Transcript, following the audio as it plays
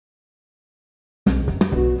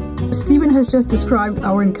Steven has just described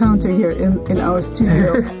our encounter here in our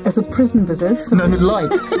studio as a prison visit. So no, like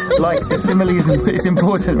the simile is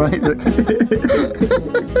important, right?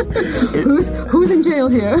 Who's in jail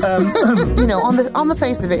here? On the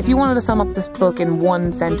face of it, if you wanted to sum up this book in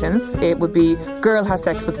one sentence, it would be girl has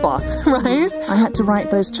sex with boss, right? I had to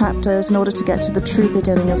write those chapters in order to get to the true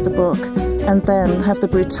beginning of the book, and then have the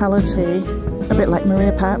brutality, a bit like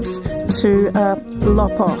Maria perhaps, to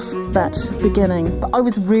lop off that beginning. But I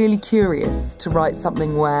was really curious to write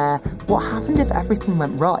something where, what happened if everything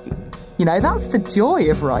went right? You know, that's the joy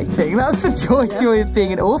of writing. That's the joy of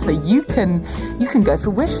being an author. You can go for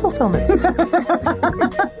wish fulfillment.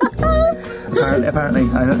 Apparently,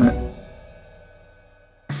 I don't know.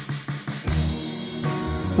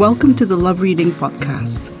 Welcome to the Love Reading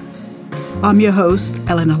Podcast. I'm your host,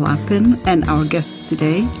 Elena Lappin, and our guests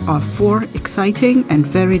today are 4 exciting and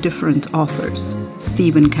very different authors: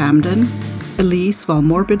 Steven Camden, Elise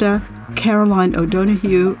Valmorbida, Caroline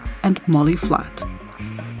O'Donoghue, and Molly Flatt.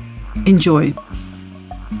 Enjoy.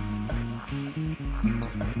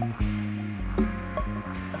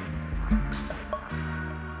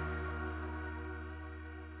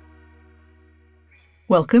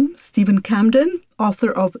 Welcome, Steven Camden, author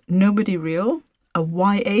of Nobody Real, a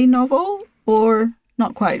YA novel, or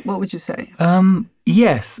not quite? What would you say?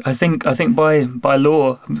 Yes, I think by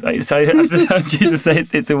law, I'm due to say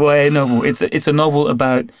it's a YA novel. It's a novel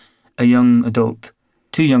about a young adult,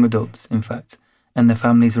 2 young adults, in fact, and their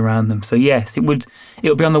families around them. So yes,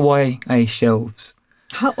 it'll be on the YA shelves.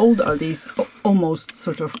 How old are these almost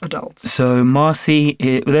sort of adults? So Marcy,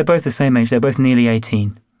 they're both the same age. They're both nearly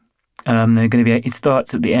 18. They're going to be. It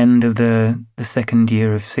starts at the end of the second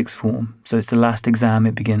year of sixth form, so it's the last exam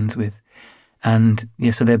it begins with, and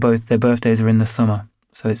so their birthdays are in the summer,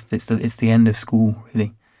 so it's the end of school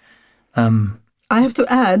really. I have to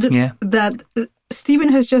add that Steven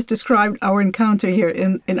has just described our encounter here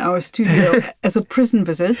in our studio as a prison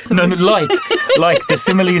visit. So no, like the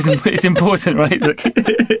simile is important, right?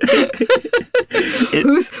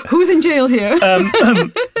 Who's in jail here?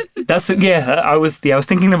 I was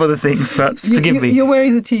thinking of other things, but forgive me. You're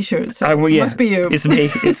wearing the T-shirt, so it must be you. It's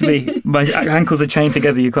me. My ankles are chained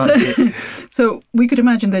together. You can't see it. So we could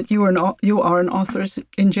imagine that you are an author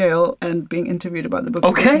in jail and being interviewed about the book.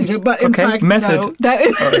 Okay, but in fact, method. No,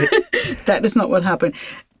 that is not what happened.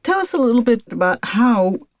 Tell us a little bit about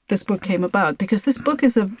how this book came about, because this book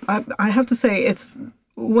is I have to say, it's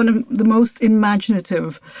one of the most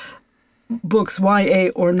imaginative books, YA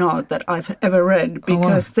or not, that I've ever read,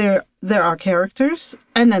 because there are characters,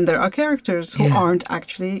 and then there are characters who aren't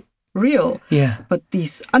actually real. Yeah. But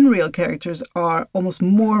these unreal characters are almost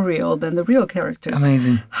more real than the real characters.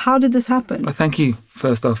 Amazing. How did this happen? Well, thank you,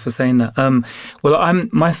 first off, for saying that.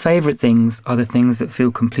 My favourite things are the things that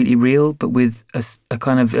feel completely real, but with a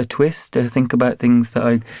kind of a twist. I think about things that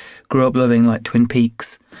I grew up loving, like Twin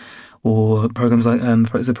Peaks, or programs like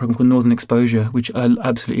there's a program called Northern Exposure, which I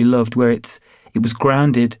absolutely loved, where it was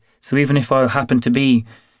grounded. So even if I happened to be,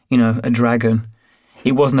 a dragon,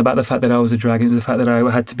 it wasn't about the fact that I was a dragon. It was the fact that I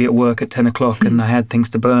had to be at work at 10 o'clock and I had things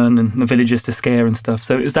to burn and the villagers to scare and stuff.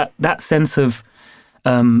 So it was that sense of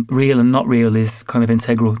real and not real is kind of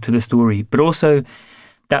integral to the story. But also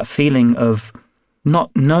that feeling of not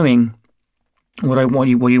knowing what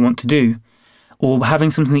you want to do, or having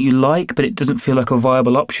something that you like, but it doesn't feel like a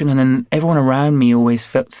viable option. And then everyone around me always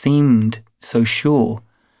seemed so sure.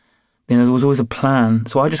 There was always a plan.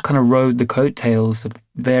 So I just kind of rode the coattails of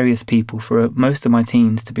various people for most of my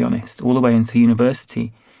teens, to be honest, all the way into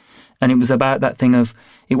university. And it was about that thing of,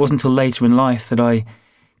 it wasn't until later in life that I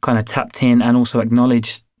kind of tapped in and also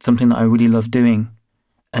acknowledged something that I really loved doing.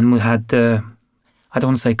 And we had the, I don't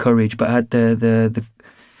want to say courage, but I had the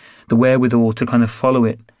wherewithal to kind of follow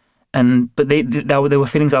it. But there were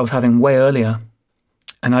feelings I was having way earlier,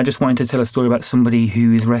 and I just wanted to tell a story about somebody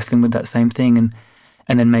who is wrestling with that same thing,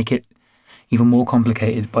 and then make it even more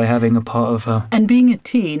complicated by having a part of her. And being a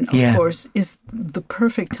teen, of course, is the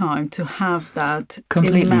perfect time to have that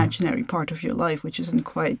imaginary part of your life, which isn't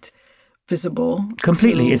quite visible.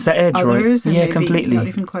 Completely, it's that edge, others, right? And maybe completely. Not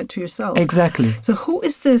even quite to yourself. Exactly. So, who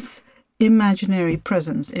is this imaginary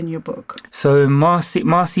presence in your book? So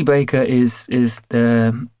Marcy Baker is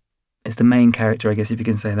the main character, I guess, if you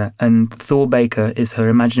can say that. And Thor Baker is her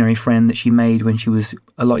imaginary friend that she made when she was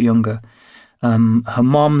a lot younger. Her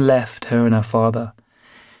mom left her and her father.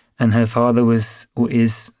 And her father is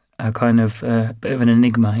a kind of a bit of an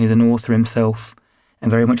enigma. He's an author himself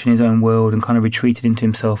and very much in his own world, and kind of retreated into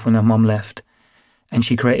himself when her mom left. And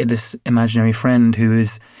she created this imaginary friend who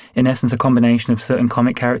is, in essence, a combination of certain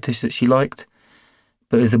comic characters that she liked,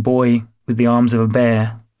 but as a boy with the arms of a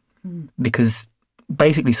bear, because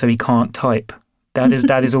basically so he can't type.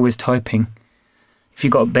 Dad is always typing. If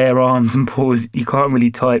you've got bare arms and paws, you can't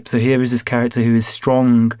really type. So here is this character who is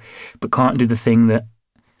strong but can't do the thing that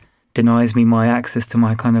denies me my access to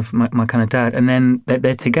my kind of dad. And then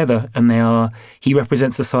they're together, and he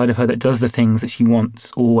represents the side of her that does the things that she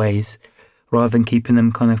wants always, rather than keeping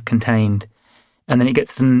them kind of contained. And then it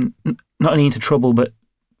gets them not only into trouble, but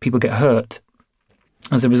people get hurt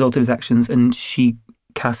as a result of his actions, and she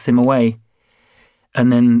casts him away. And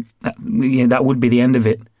then that would be the end of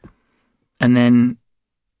it. And then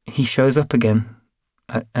he shows up again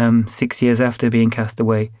 6 years after being cast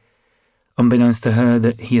away, unbeknownst to her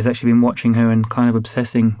that he has actually been watching her and kind of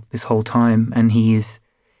obsessing this whole time. And he's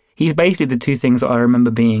basically the two things that I remember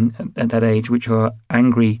being at that age, which are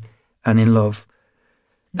angry and in love.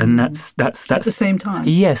 And that's at the same time.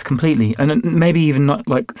 Yes, completely. And maybe even not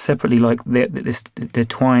like separately, like they're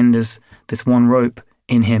twined as this one rope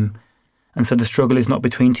in him. And so the struggle is not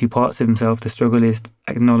between two parts of himself. The struggle is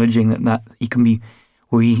acknowledging that he can be,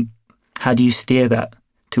 how do you steer that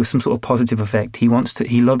to some sort of positive effect? He loves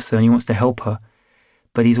her and he wants to help her,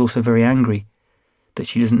 but he's also very angry that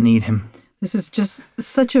she doesn't need him. This is just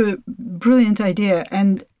such a brilliant idea,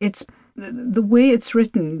 and it's the way it's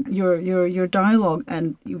written, your dialogue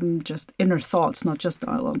and even just inner thoughts, not just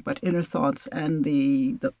dialogue, but inner thoughts, and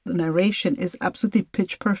the narration is absolutely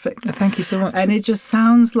pitch perfect. Thank you so much. And it just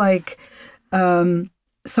sounds like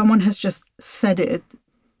someone has just said it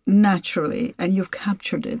naturally and you've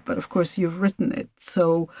captured it, but of course you've written it.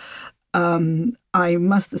 So I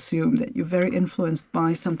must assume that you're very influenced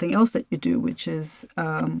by something else that you do, which is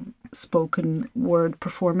spoken word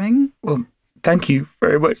performing. Well, thank you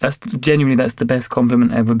very much. That's the best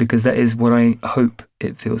compliment ever, because that is what I hope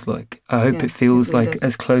it feels like. I hope it feels like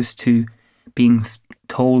as close to being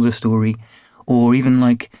told a story, or even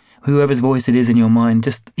like whoever's voice it is in your mind.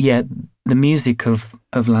 Just, the music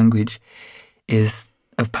of language is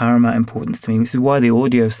of paramount importance to me, which is why the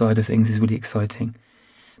audio side of things is really exciting.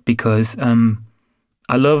 Because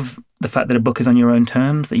I love the fact that a book is on your own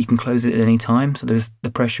terms, that you can close it at any time. So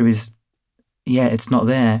the pressure is, it's not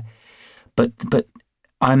there. But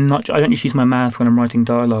I don't just use my mouth when I'm writing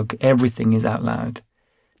dialogue. Everything is out loud,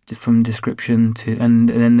 just from description to, and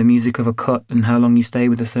then the music of a cut and how long you stay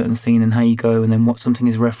with a certain scene and how you go, and then what something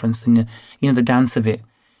is referenced, and the dance of it.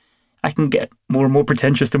 I can get more and more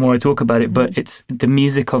pretentious the more I talk about it, but it's the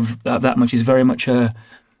music of that much is very much a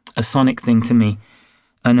sonic thing to me.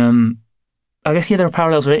 And I guess there are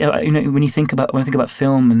parallels. Right? When I think about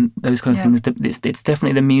film and those kind of things, it's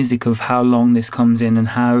definitely the music of how long this comes in and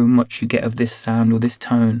how much you get of this sound or this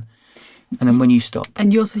tone, and then when you stop.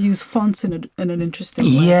 And you also use fonts in an interesting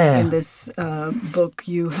way. Yeah. In this book,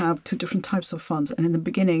 you have two different types of fonts, and in the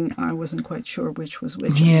beginning, I wasn't quite sure which was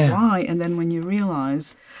which and why. And then when you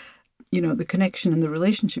realize, the connection and the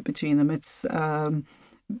relationship between them, it's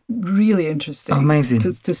really interesting. Amazing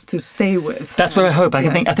to stay with. That's what I hope. I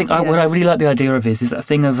think what I really like the idea of is that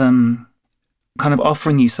thing of kind of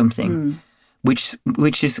offering you something, which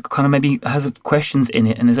is kind of maybe has questions in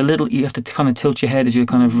it, and there's a little, you have to kind of tilt your head as you're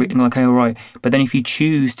kind of reading, like, all right. But then if you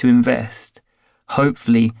choose to invest,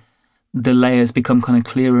 hopefully the layers become kind of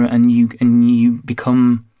clearer, and you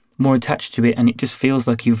become more attached to it, and it just feels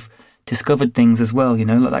like you've discovered things as well,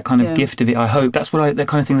 like that kind of gift of it. I hope that's that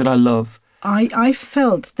kind of thing that I love. I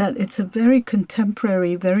felt that it's a very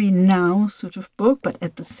contemporary, very now sort of book, but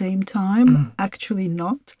at the same time, actually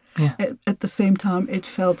not. Yeah. At the same time, it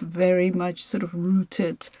felt very much sort of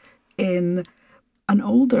rooted in an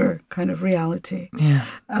older kind of reality. Yeah.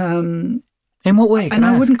 In what way? And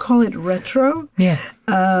I wouldn't call it retro. Yeah.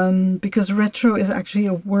 Because retro is actually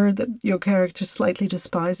a word that your character slightly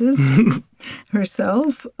despises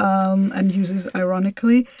herself and uses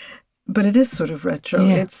ironically. But it is sort of retro.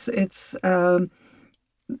 Yeah. It's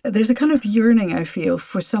there's a kind of yearning, I feel,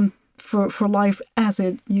 for life as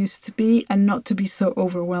it used to be, and not to be so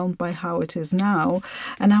overwhelmed by how it is now.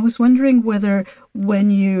 And I was wondering whether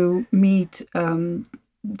when you meet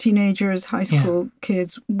teenagers, high school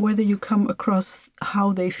kids, whether you come across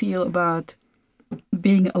how they feel about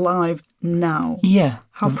being alive now. Yeah.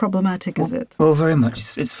 How problematic is it? Well, very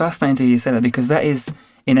much. It's fascinating to hear you say that, because that is,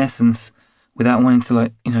 in essence, without wanting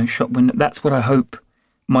to shop window, that's what I hope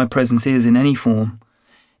my presence is in any form,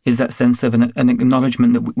 is that sense of an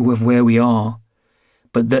acknowledgement of where we are,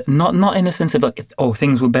 but that not in a sense of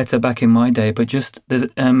things were better back in my day, but just there's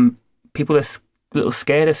people are a little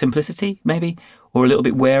scared of simplicity maybe, or a little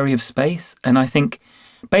bit wary of space. And I think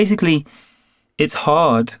basically it's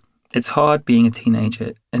hard being a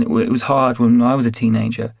teenager, and it was hard when I was a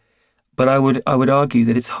teenager, but I would argue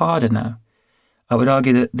that it's harder now. I would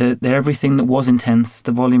argue that the everything that was intense,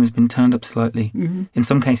 the volume has been turned up slightly. Mm-hmm. In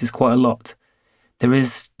some cases, quite a lot. There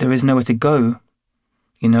is nowhere to go,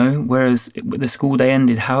 you know. Whereas with the school day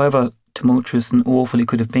ended, however tumultuous and awful it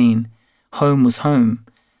could have been, home was home.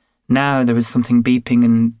 Now there is something beeping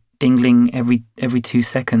and dingling every 2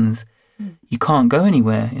 seconds. You can't go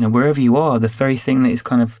anywhere, you know. Wherever you are, the very thing that is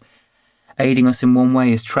kind of aiding us in one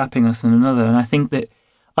way is trapping us in another. And I think that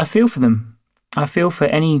I feel for them. I feel for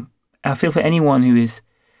anyone who is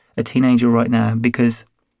a teenager right now, because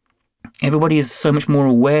everybody is so much more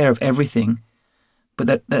aware of everything,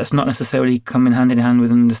 but that's not necessarily coming hand in hand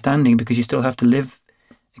with understanding, because you still have to live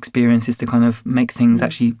experiences to kind of make things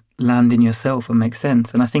actually land in yourself and make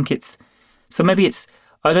sense. And I think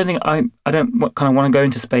I don't kind of want to go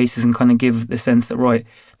into spaces and kind of give the sense that, right,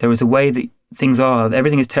 there is a way that things are,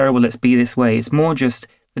 everything is terrible, let's be this way. It's more just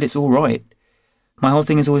that it's all right. My whole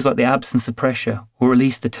thing is always like the absence of pressure, or at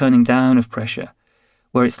least the turning down of pressure,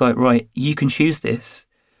 where it's like, right, you can choose this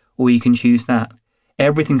or you can choose that.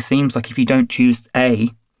 Everything seems like if you don't choose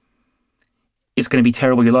A, it's going to be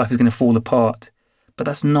terrible, your life is going to fall apart. But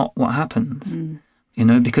that's not what happens, you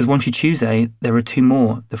know, because once you choose A, there are two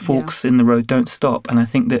more. The forks in the road don't stop. And I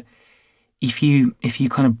think that if you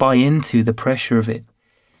kind of buy into the pressure of it,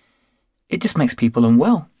 it just makes people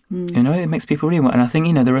unwell. You know, it makes people really well. And I think,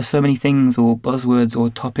 you know, there are so many things or buzzwords or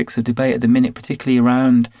topics of debate at the minute, particularly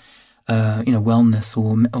around, you know, wellness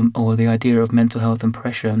or the idea of mental health and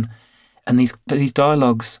pressure. And these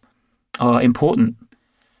dialogues are important,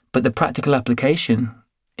 but the practical application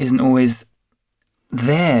isn't always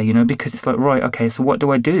there, you know, because it's like, right, okay, so what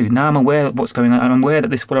do I do? Now I'm aware of what's going on. I'm aware that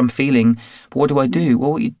this is what I'm feeling, but what do I do?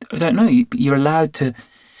 Well, I don't know. You're allowed to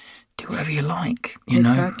do whatever you like, you know.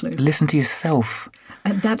 Exactly. Listen to yourself.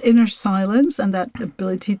 And that inner silence and that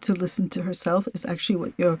ability to listen to herself is actually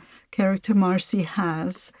what your character Marcy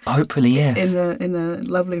has. Hopefully, yes. In a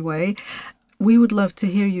lovely way. We would love to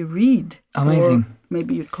hear you read. Amazing. Or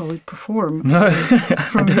maybe you'd call it perform. No.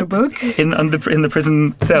 From your book. In the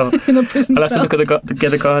prison cell. In the prison I'll have cell. to look at get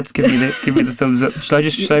the guards give me the thumbs up.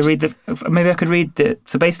 Should I read maybe I could read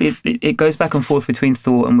so basically it goes back and forth between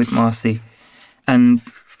Thought and with Marcy. And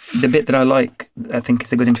the bit that I like, I think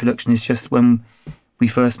is a good introduction, is just when we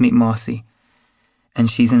first meet Marcy and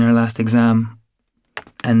she's in her last exam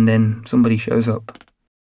and then somebody shows up.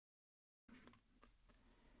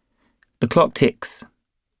 The clock ticks.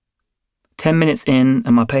 10 minutes in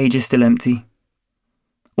and my page is still empty.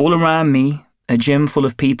 All around me, a gym full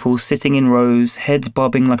of people sitting in rows, heads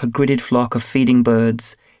bobbing like a gridded flock of feeding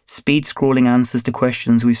birds, speed scrawling answers to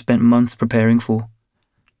questions we've spent months preparing for.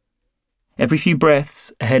 Every few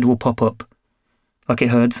breaths, a head will pop up, like it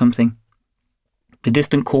heard something. The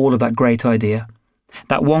distant call of that great idea.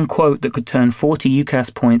 That one quote that could turn 40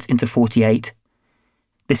 UCAS points into 48.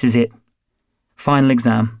 This is it. Final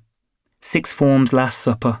exam. 6 forms last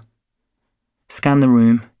supper. Scan the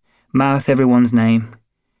room. Mouth everyone's name.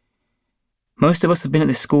 Most of us have been at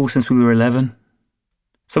this school since we were 11.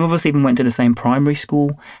 Some of us even went to the same primary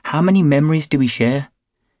school. How many memories do we share?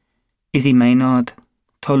 Izzy Maynard.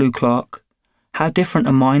 Tolu Clark. How different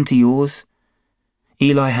are mine to yours?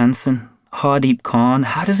 Eli Hansen. Hardeep Khan.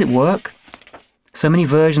 How does it work? So many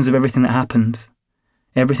versions of everything that happens.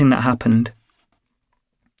 Everything that happened.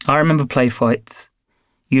 I remember play fights.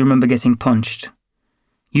 You remember getting punched.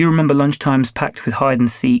 You remember lunchtimes packed with hide and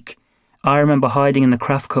seek. I remember hiding in the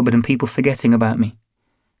craft cupboard and people forgetting about me.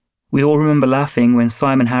 We all remember laughing when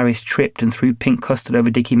Simon Harris tripped and threw pink custard over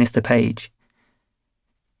Dickie Mr. Page.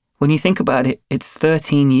 When you think about it, it's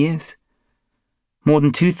 13 years. More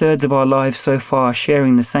than 2/3 of our lives so far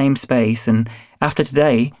sharing the same space, and after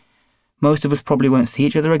today, most of us probably won't see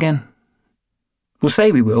each other again. We'll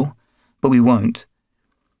say we will, but we won't.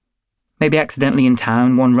 Maybe accidentally in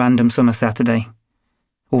town one random summer Saturday.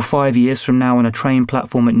 Or 5 years from now on a train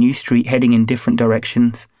platform at New Street heading in different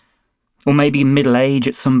directions. Or maybe in middle age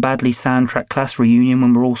at some badly soundtracked class reunion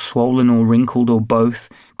when we're all swollen or wrinkled or both,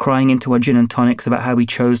 crying into our gin and tonics about how we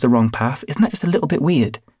chose the wrong path. Isn't that just a little bit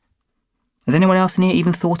weird? Has anyone else in here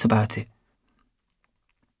even thought about it?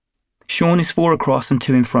 Sean is 4 across and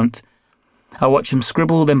 2 in front. I watch him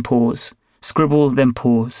scribble then pause,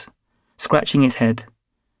 scratching his head,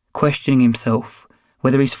 questioning himself,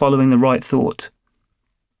 whether he's following the right thought.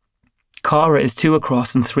 Cara is 2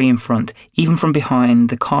 across and 3 in front. Even from behind,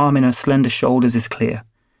 the calm in her slender shoulders is clear.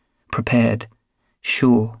 Prepared.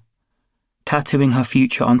 Sure. Tattooing her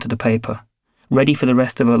future onto the paper. Ready for the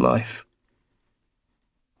rest of her life.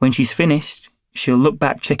 When she's finished, she'll look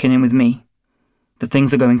back checking in with me. That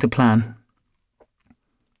things are going to plan.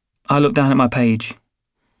 I look down at my page.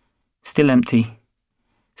 Still empty.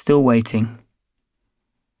 Still waiting.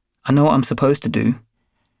 I know what I'm supposed to do,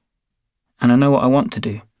 and I know what I want to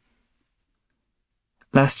do.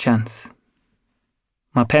 Last chance.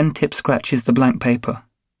 My pen tip scratches the blank paper,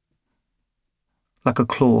 like a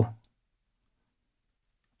claw.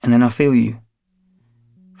 And then I feel you,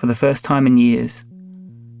 for the first time in years,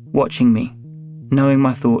 watching me, knowing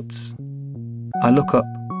my thoughts. I look up,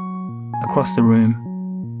 across the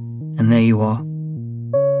room, and there you are.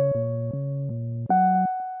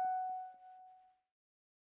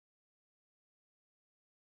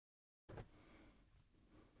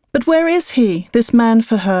 But where is he, this man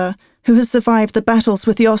for her, who has survived the battles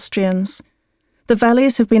with the Austrians? The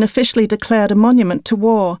valleys have been officially declared a monument to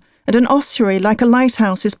war, and an ossuary like a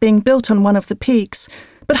lighthouse is being built on one of the peaks.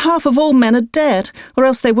 But half of all men are dead, or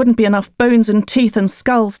else there wouldn't be enough bones and teeth and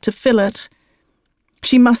skulls to fill it.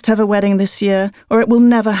 She must have a wedding this year, or it will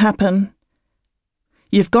never happen.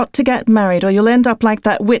 You've got to get married, or you'll end up like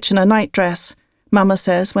that witch in a nightdress, Mama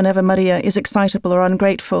says whenever Maria is excitable or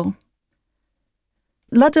ungrateful.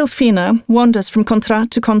 La Delfina wanders from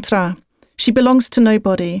contrat to contrat. She belongs to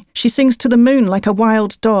nobody. She sings to the moon like a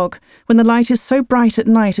wild dog. When the light is so bright at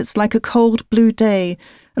night, it's like a cold blue day,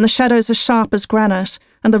 and the shadows are sharp as granite,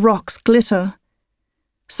 and the rocks glitter.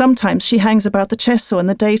 Sometimes she hangs about the Cesso in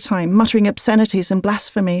the daytime, muttering obscenities and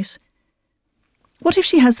blasphemies. What if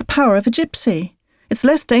she has the power of a gypsy? It's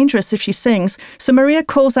less dangerous if she sings, so Maria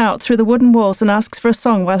calls out through the wooden walls and asks for a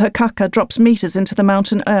song while her caca drops meters into the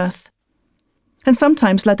mountain earth. And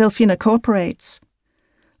sometimes La Delfina cooperates.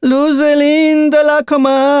 L'usellin de la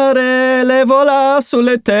comare le vola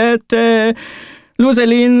sulle tette,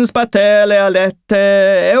 l'usellin sbatté le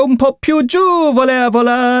alette, e un po' più giù voleva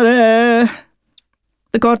volare.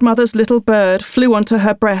 The godmother's little bird flew onto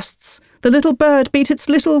her breasts. The little bird beat its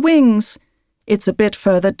little wings. It's a bit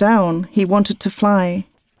further down, he wanted to fly.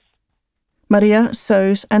 Maria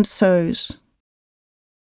sews and sews.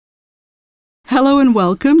 Hello and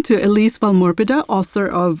welcome to Elise Valmorbida, author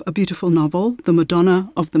of a beautiful novel, The Madonna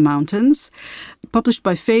of the Mountains, published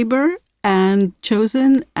by Faber and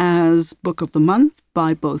chosen as Book of the Month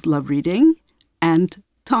by both Love Reading and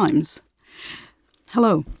Times.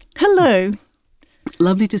 Hello. Hello.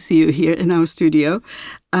 Lovely to see you here in our studio.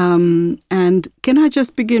 And can I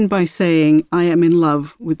just begin by saying I am in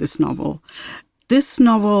love with this novel. This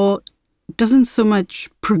novel doesn't so much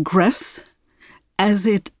progress as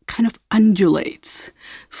it kind of undulates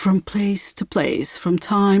from place to place, from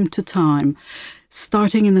time to time,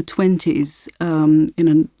 starting in the 20s in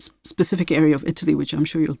a specific area of Italy, which I'm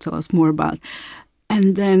sure you'll tell us more about,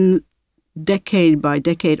 and then decade by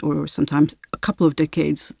decade, or sometimes a couple of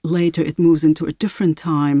decades later, it moves into a different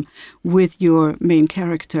time with your main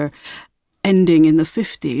character ending in the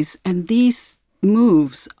 50s. And these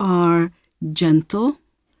moves are gentle,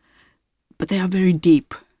 but they are very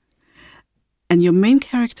deep. And your main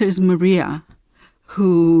character is Maria,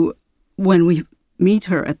 who, when we meet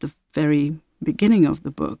her at the very beginning of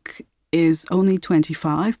the book, is only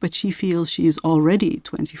 25, but she feels she is already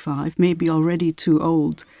 25, maybe already too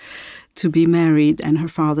old to be married, and her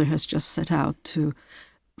father has just set out to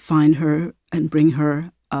find her and bring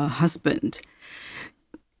her a husband.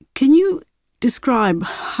 Can you describe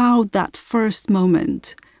how that first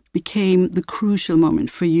moment became the crucial moment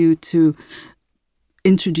for you to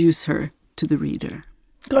introduce her to the reader?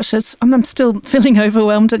 Gosh, I'm still feeling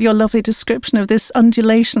overwhelmed at your lovely description of this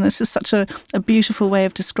undulation. This is such a beautiful way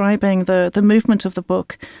of describing the movement of the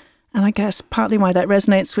book. And I guess partly why that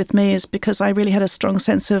resonates with me is because I really had a strong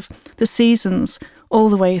sense of the seasons all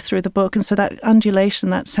the way through the book. And so that undulation,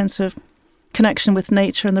 that sense of connection with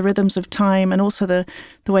nature and the rhythms of time, and also the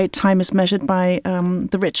way time is measured by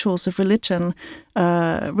the rituals of religion,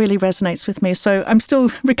 really resonates with me. So I'm still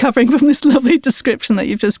recovering from this lovely description that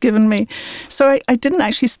you've just given me. So I didn't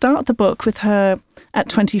actually start the book with her at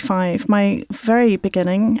 25. My very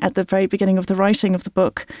beginning, at the very beginning of the writing of the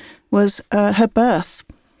book, was her birth.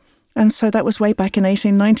 And so that was way back in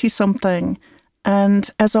 1890-something. And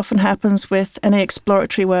as often happens with any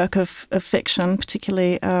exploratory work of fiction,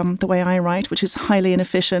 particularly the way I write, which is highly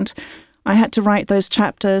inefficient, I had to write those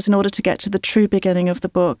chapters in order to get to the true beginning of the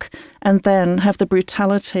book, and then have the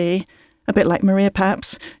brutality, a bit like Maria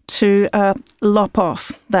perhaps, to lop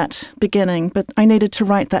off that beginning. But I needed to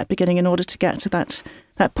write that beginning in order to get to that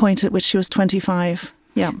point at which she was 25.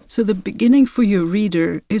 Yeah. So the beginning for your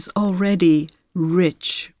reader is already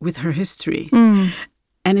rich with her history.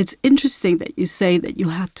 And it's interesting that you say that you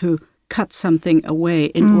had to cut something away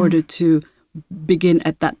in order to begin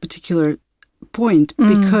at that particular point,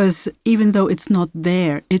 because even though it's not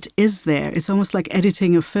there, it is there. It's almost like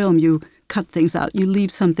editing a film. You cut things out. You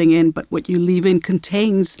leave something in, but what you leave in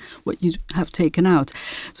contains what you have taken out.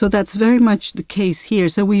 So that's very much the case here.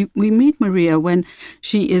 So we meet Maria when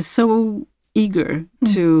she is so eager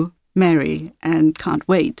to marry and can't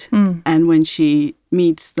wait. And when she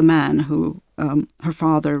meets the man who her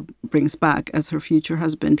father brings back as her future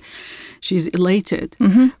husband, she's elated.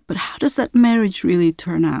 But how does that marriage really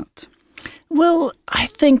turn out? Well, I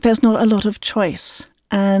think there's not a lot of choice.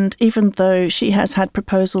 And even though she has had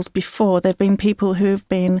proposals before, there have been people who've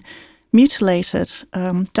been mutilated,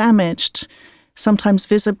 damaged, sometimes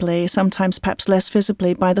visibly, sometimes perhaps less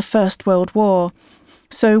visibly, by the First World War.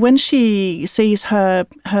 So when she sees her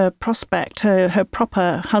prospect, her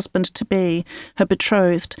proper husband-to-be, her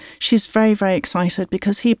betrothed, she's very, very excited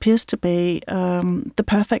because he appears to be the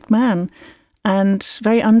perfect man and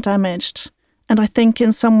very undamaged. And I think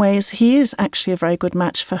in some ways he is actually a very good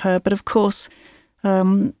match for her. But of course,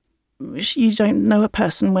 you don't know a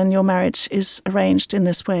person when your marriage is arranged in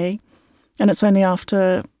this way. And it's only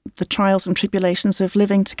after the trials and tribulations of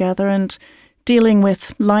living together and dealing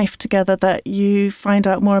with life together that you find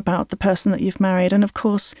out more about the person that you've married. And of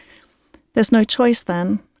course, there's no choice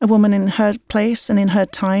then. A woman in her place and in her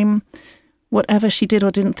time, whatever she did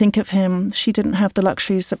or didn't think of him, she didn't have the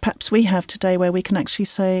luxuries that perhaps we have today where we can actually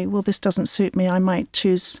say, well, this doesn't suit me, I might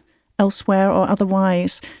choose elsewhere or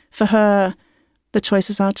otherwise. For her, the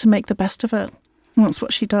choices are to make the best of it. And that's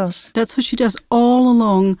what she does. That's what she does all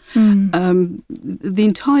along the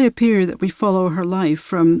entire period that we follow her life,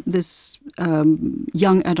 from this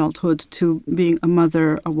young adulthood to being a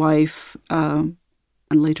mother, a wife, and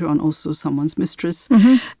later on also someone's mistress.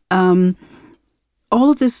 All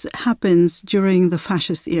of this happens during the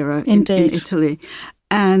fascist era in Italy.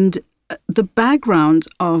 And the background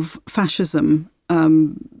of fascism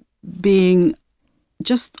being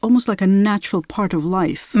just almost like a natural part of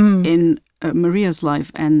life in Maria's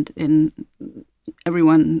life and in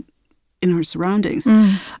everyone in her surroundings.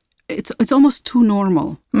 It's almost too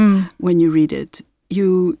normal when you read it.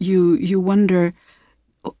 You wonder,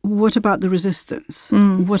 what about the resistance?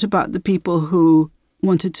 What about the people who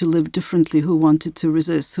wanted to live differently, who wanted to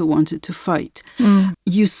resist, who wanted to fight?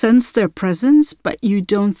 You sense their presence, but you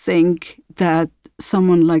don't think that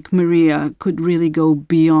someone like Maria could really go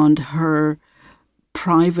beyond her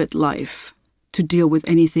private life to deal with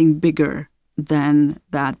anything bigger than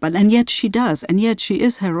that. And yet she does. And yet she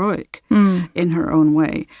is heroic in her own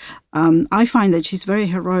way. I find that she's very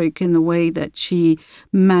heroic in the way that she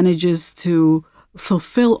manages to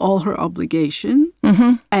fulfill all her obligations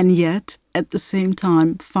and yet at the same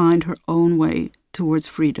time find her own way towards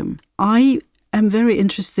freedom. I am very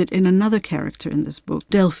interested in another character in this book,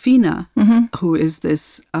 Delfina, who is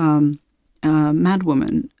this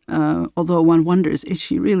madwoman. Although one wonders, is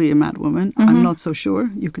she really a madwoman? I'm not so sure.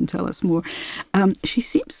 You can tell us more. She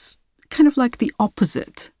seems kind of like the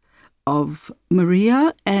opposite of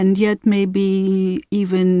Maria, and yet maybe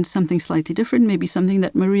even something slightly different, maybe something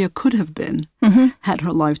that Maria could have been had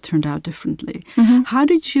her life turned out differently. How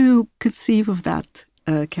did you conceive of that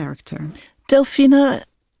character? Delfina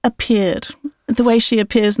appeared. The way she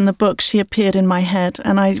appears in the book, she appeared in my head,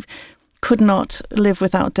 and I could not live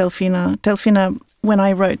without Delfina. Delfina, when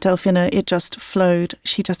I wrote Delfina, it just flowed.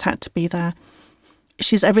 She just had to be there.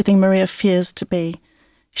 She's everything Maria fears to be.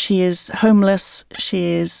 She is homeless.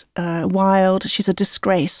 She is wild. She's a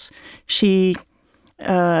disgrace. She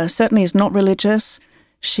certainly is not religious.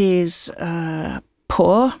 She's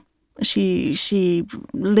poor. She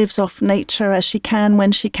lives off nature as she can,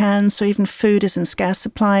 when she can, so even food is in scarce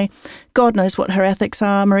supply. God knows what her ethics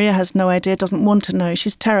are. Maria has no idea, doesn't want to know.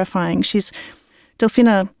 She's terrifying.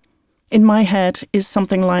 Delfina, in my head, is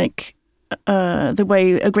something like the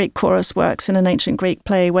way a Greek chorus works in an ancient Greek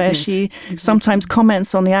play, where she sometimes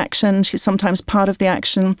comments on the action, she's sometimes part of the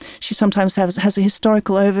action, she sometimes has a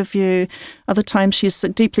historical overview, other times she's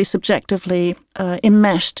deeply subjectively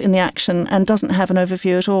enmeshed in the action and doesn't have an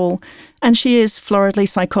overview at all. And she is floridly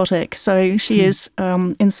psychotic, so she is,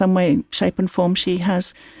 in some way, shape and form, she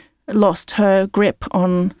has lost her grip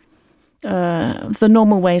on the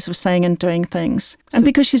normal ways of saying and doing things. And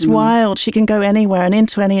because she's wild, she can go anywhere and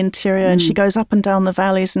into any interior, and she goes up and down the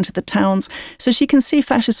valleys into the towns. So she can see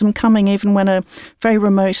fascism coming even when a very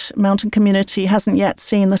remote mountain community hasn't yet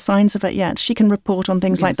seen the signs of it yet. She can report on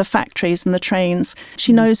things like the factories and the trains.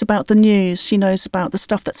 She knows about the news. She knows about the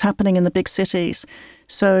stuff that's happening in the big cities.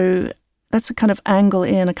 So that's a kind of angle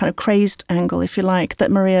in, a kind of crazed angle, if you like,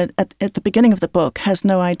 that Maria, at the beginning of the book, has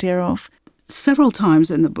no idea of. Several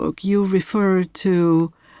times in the book, you refer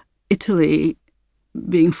to Italy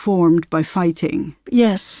being formed by fighting.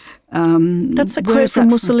 Yes. That's a quote from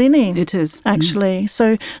Mussolini. It is. Actually.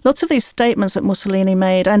 So lots of these statements that Mussolini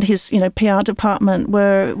made and his, PR department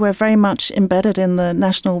were very much embedded in the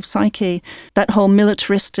national psyche. That whole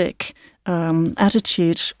militaristic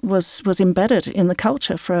attitude was embedded in the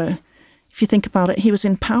culture for, if you think about it, he was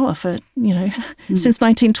in power for, since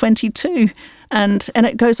 1922. And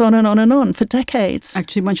it goes on and on and on for decades.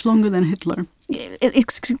 Actually, much longer than Hitler.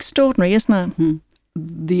 It's extraordinary, isn't it?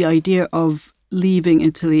 The idea of leaving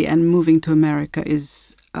Italy and moving to America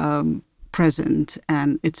is present,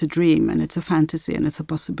 and it's a dream, and it's a fantasy, and it's a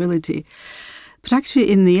possibility. But actually,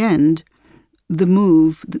 in the end, the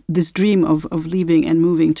move, this dream of leaving and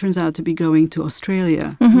moving, turns out to be going to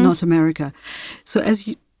Australia, not America. So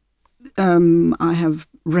as I have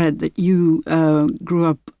read that you grew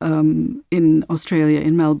up in Australia,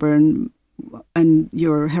 in Melbourne, and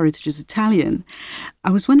your heritage is Italian. I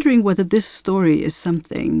was wondering whether this story is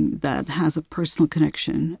something that has a personal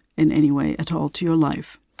connection in any way at all to your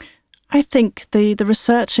life. I think the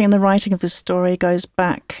researching and the writing of this story goes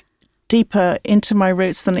back deeper into my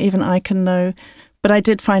roots than even I can know. But I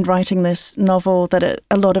did find writing this novel that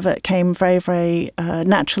a lot of it came very, very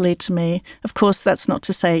naturally to me. Of course, that's not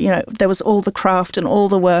to say, there was all the craft and all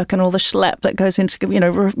the work and all the schlep that goes into,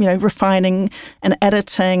 refining and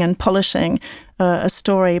editing and polishing a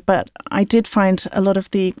story. But I did find a lot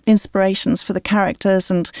of the inspirations for the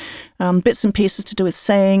characters and bits and pieces to do with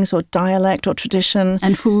sayings or dialect or tradition.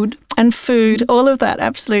 And food. All of that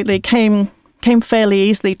absolutely came fairly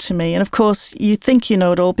easily to me. And of course, you think you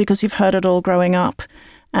know it all because you've heard it all growing up.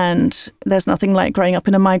 And there's nothing like growing up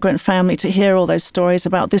in a migrant family to hear all those stories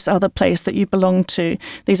about this other place that you belong to,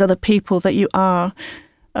 these other people that you are.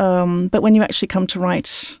 But when you actually come to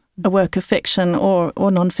write a work of fiction or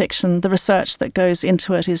non-fiction, the research that goes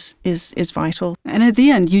into it is vital. And at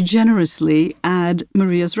the end, you generously add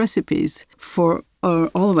Maria's recipes for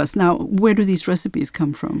all of us. Now, where do these recipes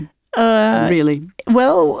come from? Really?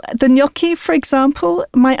 Well, the gnocchi, for example,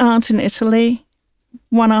 my aunt in Italy,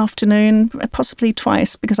 one afternoon, possibly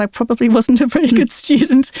twice, because I probably wasn't a very good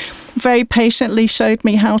student, very patiently showed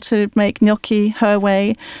me how to make gnocchi her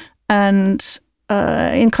way. And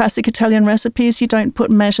in classic Italian recipes, you don't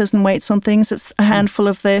put measures and weights on things. It's a handful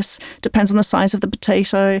of this, depends on the size of the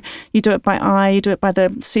potato. You do it by eye, you do it by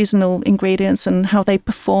the seasonal ingredients and how they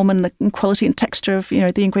perform and the quality and texture of,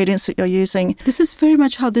 the ingredients that you're using. This is very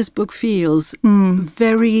much how this book feels,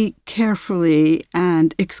 very carefully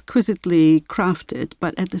and exquisitely crafted,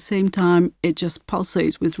 but at the same time, it just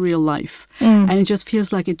pulsates with real life. And it just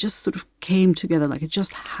feels like it just sort of came together, like it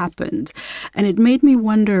just happened. And it made me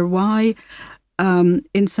wonder why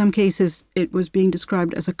in some cases, it was being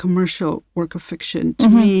described as a commercial work of fiction. To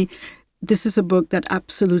me, this is a book that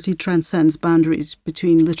absolutely transcends boundaries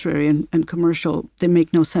between literary and commercial. They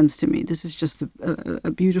make no sense to me. This is just a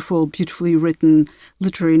beautiful, beautifully written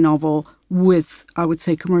literary novel with, I would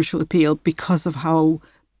say, commercial appeal because of how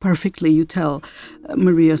perfectly you tell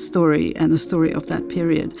Maria's story and the story of that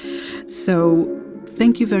period. So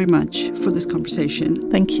thank you very much for this conversation.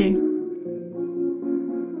 Thank you.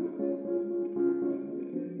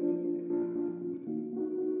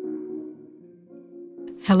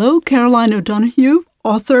 Hello, Caroline O'Donoghue,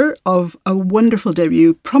 author of a wonderful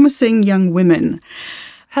debut, Promising Young Women.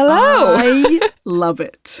 Hello. I love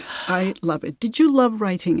it. I love it. Did you love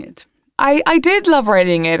writing it? I did love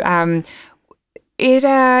writing it.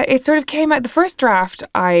 It sort of came out, the first draft,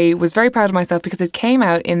 I was very proud of myself because it came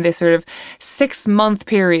out in this sort of 6-month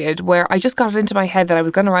period where I just got it into my head that I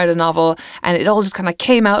was going to write a novel, and it all just kind of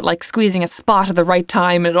came out like squeezing a spot at the right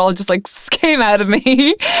time, and it all just like came out of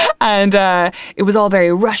me. And it was all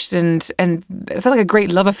very rushed and it felt like a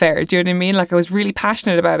great love affair. Do you know what I mean? Like I was really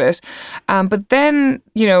passionate about it. But then,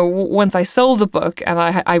 once I sold the book and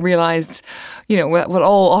I realised, what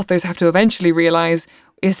all authors have to eventually realise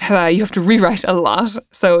is that you have to rewrite a lot.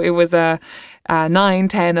 So it was 9,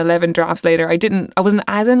 10, 11 drafts later. I wasn't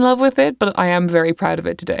as in love with it, but I am very proud of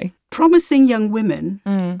it today. Promising Young Women,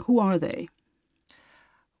 who are they?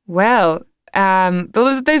 Well,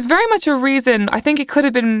 there's very much a reason. I think it could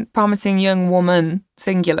have been Promising Young Woman,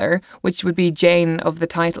 singular, which would be Jane of the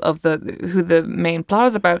title of who the main plot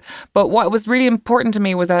is about. But what was really important to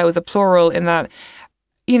me was that it was a plural in that,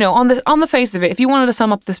 on the face of it, if you wanted to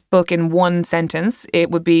sum up this book in one sentence,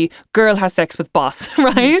 it would be girl has sex with boss,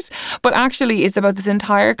 right? But actually, it's about this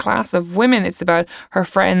entire class of women. It's about her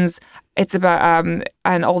friends. It's about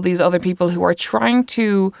and all these other people who are trying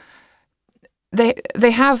to.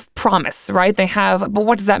 They have promise, right? But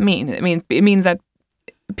what does that mean? It means that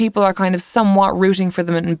people are kind of somewhat rooting for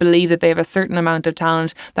them and believe that they have a certain amount of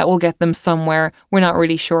talent that will get them somewhere. We're not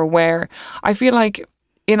really sure where. I feel like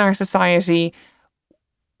in our society,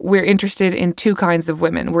 we're interested in two kinds of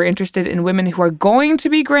women. We're interested in women who are going to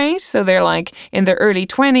be great. So they're like in their early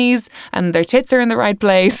 20s and their tits are in the right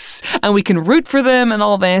place and we can root for them and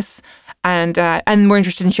all this. And we're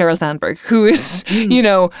interested in Sheryl Sandberg, who is, you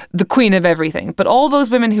know, the queen of everything. But all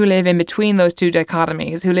those women who live in between those two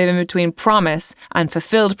dichotomies, who live in between promise and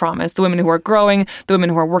fulfilled promise, the women who are growing, the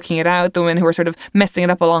women who are working it out, the women who are sort of messing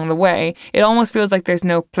it up along the way, it almost feels like there's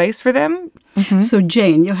no place for them. Mm-hmm. So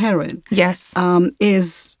Jane, your heroine, yes,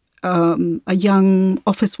 is a young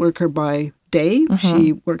office worker by day. Mm-hmm.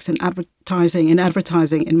 She works in advertising,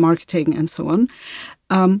 in marketing, and so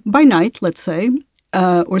on. By night, let's say,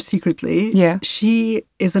 or secretly, she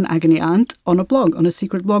is an agony aunt on a blog, on a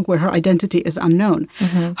secret blog where her identity is unknown.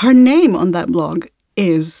 Mm-hmm. Her name on that blog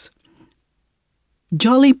is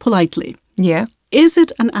Jolly Politely. Yeah. Is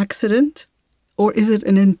it an accident or is it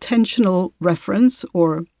an intentional reference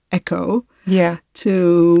or echo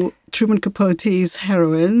to Truman Capote's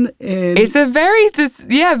heroine? It's a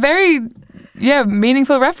very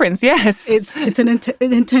meaningful reference. Yes, it's an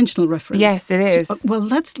intentional reference. Yes, it is. So, well,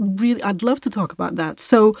 I'd love to talk about that.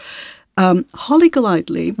 So, Holly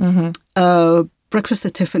Golightly, Breakfast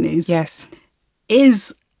at Tiffany's,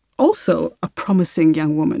 is also a promising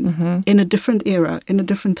young woman in a different era, in a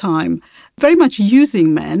different time, very much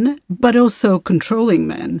using men, but also controlling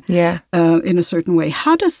men in a certain way.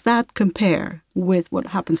 How does that compare with what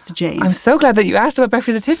happens to Jane? I'm so glad that you asked about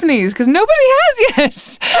Breakfast at Tiffany's because nobody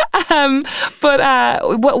has yet. What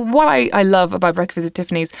I love about Breakfast at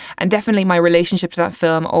Tiffany's, and definitely my relationship to that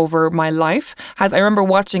film over my life, I remember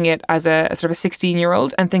watching it as a sort of a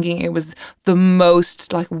 16-year-old and thinking it was the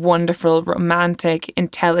most like wonderful, romantic,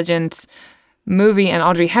 intelligent movie. And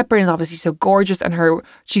Audrey Hepburn is obviously so gorgeous, and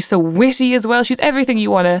she's so witty as well. She's everything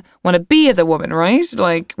you want to be as a woman, right?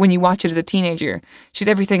 Like when you watch it as a teenager, she's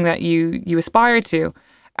everything that you aspire to.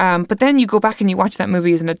 But then you go back and you watch that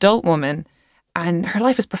movie as an adult woman, and her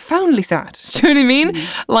life is profoundly sad. Do you know what I mean?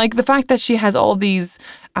 Mm-hmm. Like the fact that she has all these,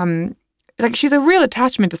 like she's a real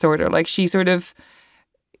attachment disorder. Like she sort of,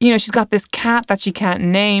 you know, she's got this cat that she can't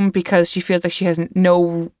name because she feels like she has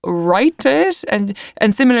no right to it.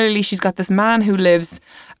 And similarly, she's got this man who lives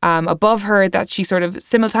above her that she sort of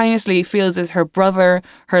simultaneously feels is her brother,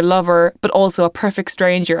 her lover, but also a perfect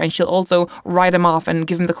stranger. And she'll also write him off and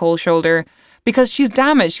give him the cold shoulder because she's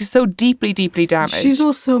damaged. She's so deeply, deeply damaged. She's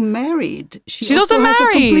also married. She's also married. Has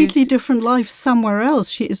a completely different life somewhere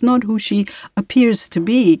else. She is not who she appears to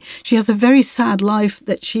be. She has a very sad life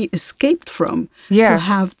that she escaped from to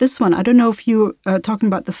have this one. I don't know if you are talking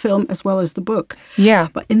about the film as well as the book. Yeah.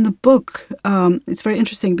 But in the book, it's very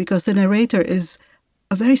interesting because the narrator is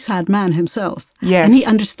a very sad man himself. Yes. And he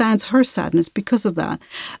understands her sadness because of that.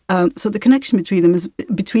 So the connection between them is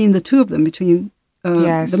between the two of them, between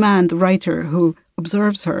the man, the writer, who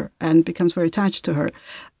observes her and becomes very attached to her,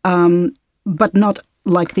 but not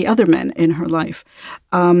like the other men in her life,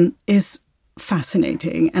 is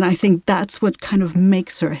fascinating. And I think that's what kind of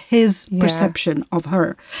makes her, his perception of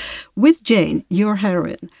her. With Jane, your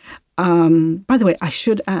heroine, by the way, I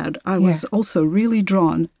should add, I was also really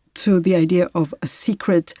drawn to the idea of a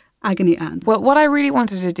secret agony aunt. Well, what I really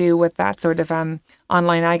wanted to do with that sort of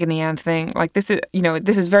online agony aunt thing, like this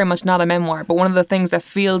is very much not a memoir, but one of the things that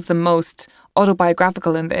feels the most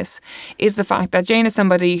autobiographical in this is the fact that Jane is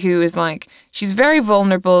somebody who is like, she's very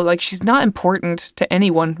vulnerable, like she's not important to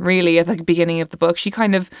anyone really at the beginning of the book. She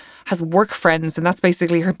kind of has work friends and that's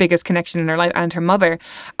basically her biggest connection in her life, and her mother.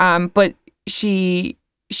 But she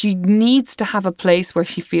needs to have a place where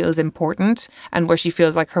she feels important and where she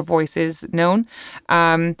feels like her voice is known.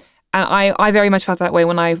 And I very much felt that way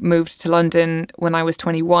when I moved to London when I was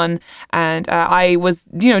 21, and I was,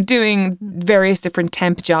 doing various different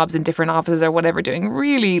temp jobs in different offices or whatever, doing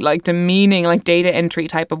really like demeaning, like data entry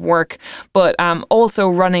type of work, but also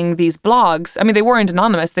running these blogs. I mean, they weren't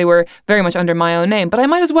anonymous; they were very much under my own name, but I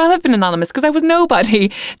might as well have been anonymous because I was nobody.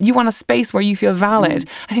 You want a space where you feel valid.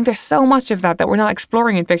 I think there's so much of that we're not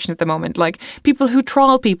exploring in fiction at the moment. Like people who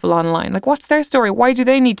troll people online, like what's their story? Why do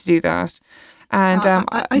they need to do that? And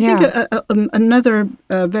I think another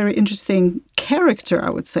very interesting character, I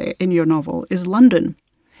would say, in your novel is London.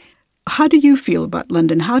 How do you feel about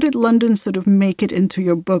London? How did London sort of make it into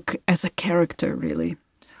your book as a character, really?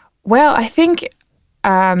 Well, I think...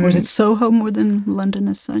 was it Soho more than London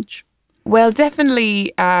as such? Well,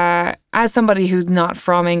 definitely, as somebody who's not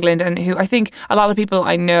from England and who I think a lot of people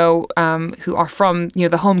I know who are from,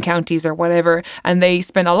 the home counties or whatever, and they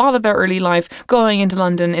spend a lot of their early life going into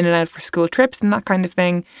London in and out for school trips and that kind of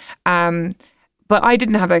thing. But I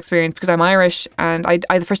didn't have that experience because I'm Irish, and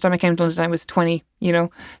I the first time I came to London I was 20,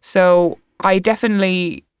 so I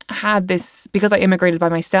definitely had this, because I immigrated by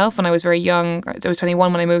myself when I was very young. I was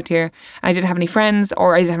 21 when I moved here. I didn't have any friends,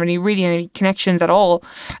 or I didn't have any connections at all.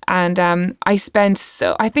 And I spent,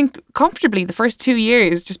 I think, comfortably the first 2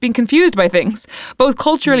 years just being confused by things, both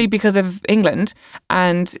culturally because of England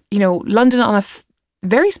and, you know, London on a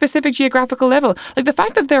very specific geographical level. Like the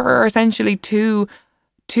fact that there are essentially two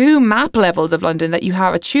map levels of London, that you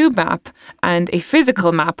have a tube map and a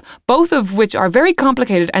physical map, both of which are very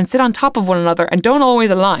complicated and sit on top of one another and don't always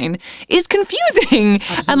align, is confusing.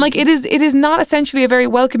 Absolutely. And like it is not essentially a very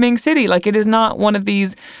welcoming city. Like it is not one of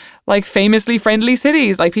these like famously friendly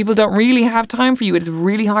cities. Like people don't really have time for you. It's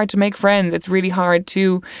really hard to make friends. It's really hard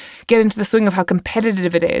to get into the swing of how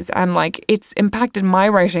competitive it is. And like it's impacted my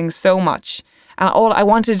writing so much. And I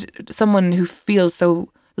wanted someone who feels so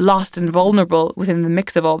lost and vulnerable within the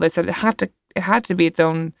mix of all this, that it had to be its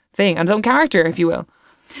own thing, its own character, if you will.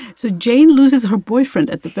 So Jane loses her boyfriend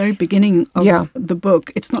at the very beginning of the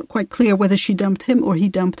book. It's not quite clear whether she dumped him or he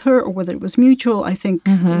dumped her, or whether it was mutual. I think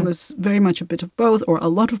it was very much a bit of both, or a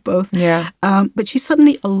lot of both. Yeah. But she's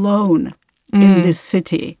suddenly alone in this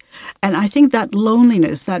city. And I think that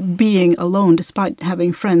loneliness, that being alone, despite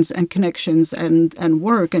having friends and connections and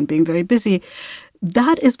work and being very busy,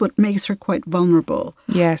 that is what makes her quite vulnerable.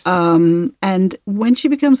 Yes. And when she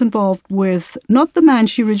becomes involved with not the man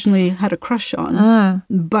she originally had a crush on,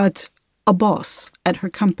 but a boss at her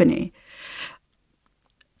company,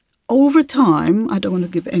 over time, I don't want to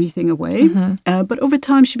give anything away, but over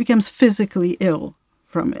time she becomes physically ill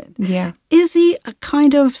from it. Yeah. Is he a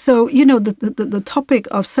kind of, so, you know, the topic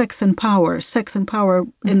of sex and power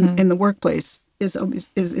in the workplace is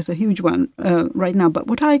a huge one right now. But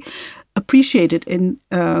what I appreciated in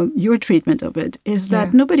your treatment of it is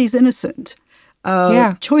that nobody's innocent.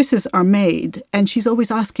 Choices are made, and she's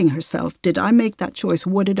always asking herself, did I make that choice?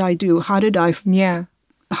 What did I do? How did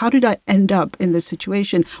I end up in this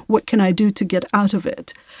situation? What can I do to get out of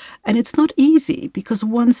it? And it's not easy, because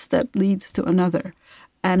one step leads to another.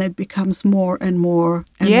 And it becomes more and more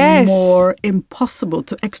and more impossible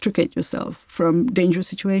to extricate yourself from dangerous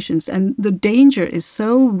situations. And the danger is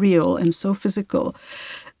so real and so physical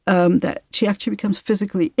that she actually becomes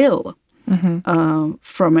physically ill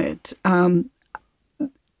from it.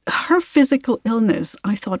 Her physical illness,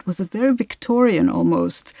 I thought, was a very Victorian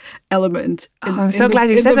almost element. I'm so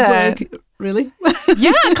glad you said that. Book. Really?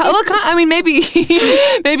 Yeah. Well, I mean,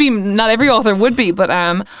 maybe not every author would be, but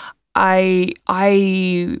I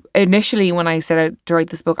initially, when I set out to write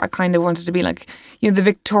this book, I kind of wanted to be like, you know, the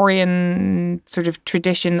Victorian sort of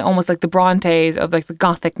tradition, almost like the Brontes of like the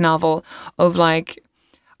Gothic novel of like,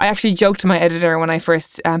 I actually joked to my editor when I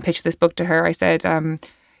first pitched this book to her. I said,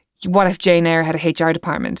 what if Jane Eyre had a HR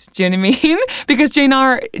department? Do you know what I mean? Because Jane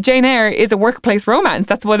Eyre is a workplace romance.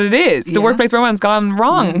 That's what it is. The workplace romance gone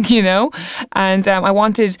wrong, you know? And I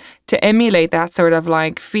wanted to emulate that sort of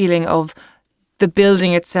like feeling of the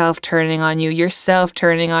building itself turning on you, yourself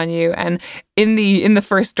turning on you. And in the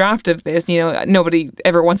first draft of this, you know, nobody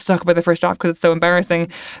ever wants to talk about the first draft because it's so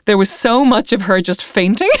embarrassing. There was so much of her just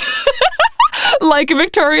fainting. Like a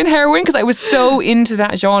Victorian heroine, because I was so into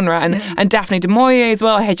that genre, and Daphne du Maurier as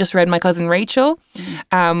well. I had just read My Cousin Rachel,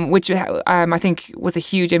 which I think was a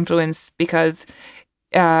huge influence because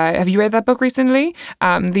have you read that book recently?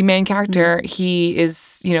 The main character, he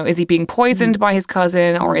is, you know, is he being poisoned by his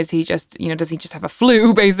cousin, or is he just, you know, does he just have a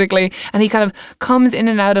flu basically? And he kind of comes in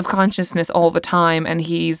and out of consciousness all the time, and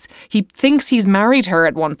he thinks he's married her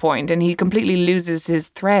at one point, and he completely loses his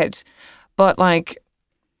thread. But like,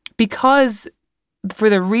 because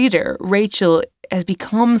for the reader, Rachel has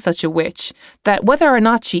become such a witch that whether or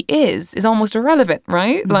not she is almost irrelevant,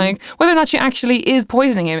 right? Like whether or not she actually is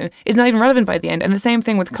poisoning him is not even relevant by the end. And the same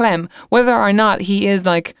thing with Clem. Whether or not he is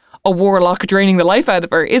like a warlock draining the life out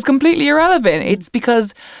of her is completely irrelevant. It's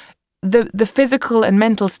because the physical and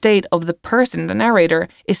mental state of the person, the narrator,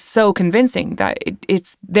 is so convincing that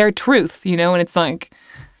it's their truth, you know, and it's like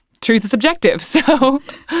truth is subjective. So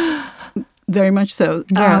very much so.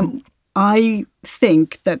 Yeah. I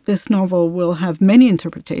think that this novel will have many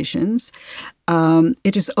interpretations.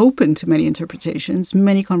 It is open to many interpretations,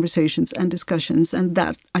 many conversations and discussions, and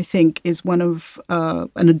that, I think, is one of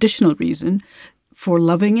an additional reason for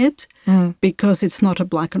loving it, because it's not a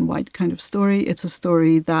black and white kind of story. It's a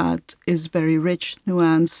story that is very rich,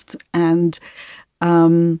 nuanced, and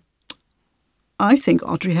I think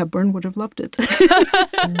Audrey Hepburn would have loved it.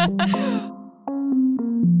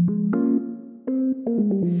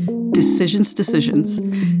 Decisions.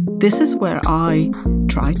 This is where I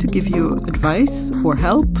try to give you advice or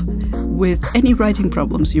help with any writing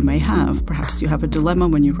problems you may have. Perhaps you have a dilemma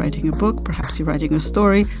when you're writing a book. Perhaps you're writing a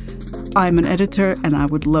story. I'm an editor, and I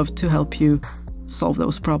would love to help you solve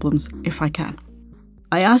those problems if I can.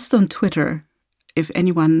 I asked on Twitter if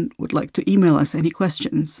anyone would like to email us any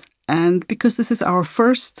questions. And because this is our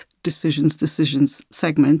first Decisions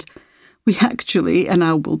segment, we actually, and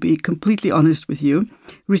I will be completely honest with you,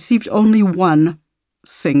 received only one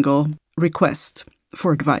single request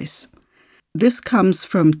for advice. This comes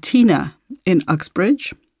from Tina in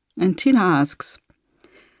Uxbridge, and Tina asks,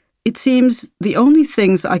 "It seems the only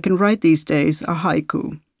things I can write these days are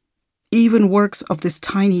haiku. Even works of this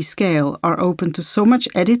tiny scale are open to so much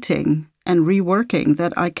editing and reworking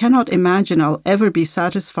that I cannot imagine I'll ever be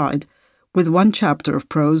satisfied with one chapter of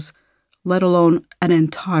prose, let alone an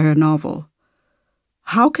entire novel.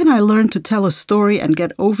 How can I learn to tell a story and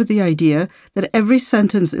get over the idea that every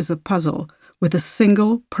sentence is a puzzle with a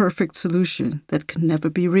single perfect solution that can never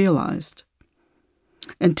be realized?"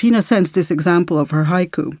 And Tina sends this example of her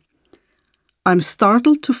haiku. "I'm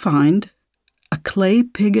startled to find a clay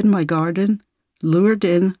pig in my garden, lured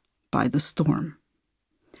in by the storm."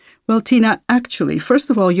 Well, Tina, actually, first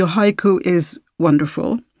of all, your haiku is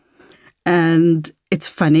wonderful, and it's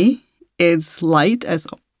funny, it's light, as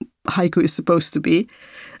haiku is supposed to be.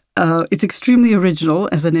 It's extremely original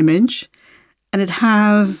as an image, and it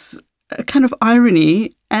has a kind of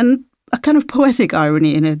irony and a kind of poetic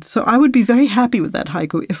irony in it. So I would be very happy with that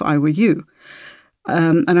haiku if I were you.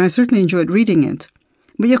 And I certainly enjoyed reading it.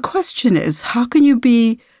 But your question is, how can you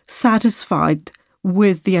be satisfied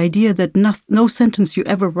with the idea that no sentence you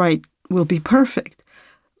ever write will be perfect?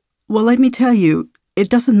 Well, let me tell you, it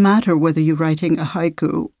doesn't matter whether you're writing a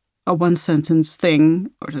haiku, a one-sentence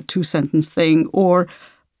thing, or a two-sentence thing, or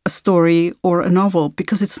a story or a novel,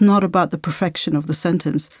 because it's not about the perfection of the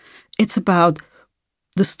sentence. It's about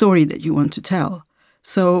the story that you want to tell.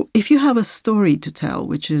 So if you have a story to tell,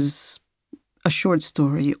 which is a short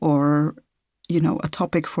story or, a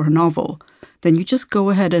topic for a novel, then you just go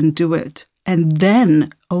ahead and do it. And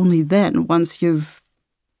then, only then, once you've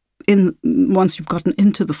gotten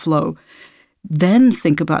into the flow, then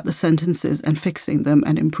think about the sentences and fixing them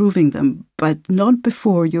and improving them, but not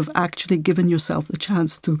before you've actually given yourself the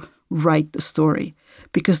chance to write the story,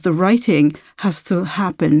 because the writing has to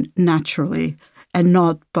happen naturally and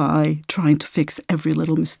not by trying to fix every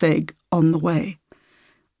little mistake on the way.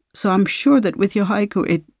 So I'm sure that with your haiku,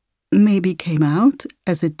 it maybe came out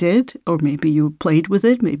as it did, or maybe you played with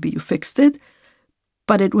it, maybe you fixed it,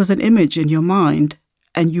 but it was an image in your mind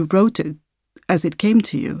and you wrote it as it came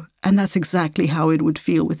to you. And that's exactly how it would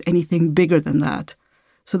feel with anything bigger than that.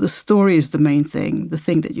 So the story is the main thing. The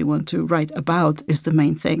thing that you want to write about is the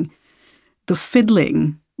main thing. The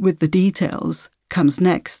fiddling with the details comes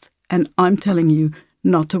next. And I'm telling you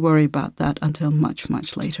not to worry about that until much,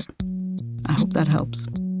 much later. I hope that helps.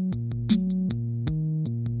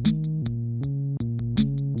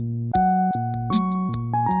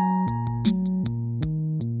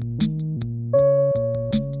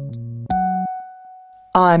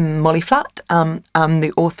 I'm Molly Flatt. I'm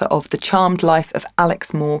the author of The Charmed Life of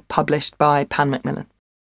Alex Moore, published by Pan Macmillan.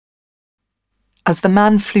 As the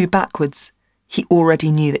man flew backwards, he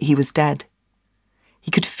already knew that he was dead.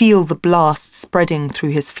 He could feel the blast spreading through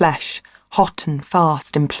his flesh, hot and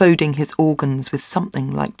fast, imploding his organs with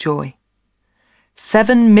something like joy.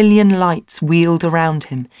 7 million lights wheeled around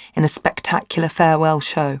him in a spectacular farewell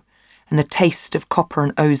show, and the taste of copper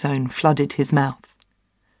and ozone flooded his mouth.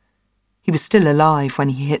 He was still alive when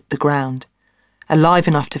he hit the ground, alive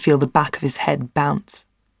enough to feel the back of his head bounce,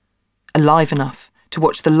 alive enough to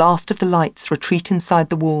watch the last of the lights retreat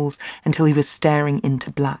inside the walls until he was staring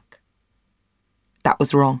into black. That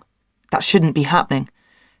was wrong. That shouldn't be happening.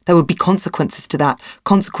 There would be consequences to that,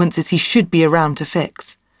 consequences he should be around to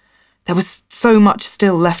fix. There was so much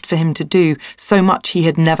still left for him to do, so much he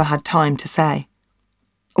had never had time to say.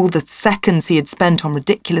 All the seconds he had spent on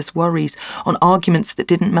ridiculous worries, on arguments that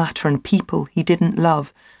didn't matter and people he didn't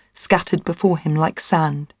love, scattered before him like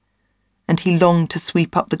sand. And he longed to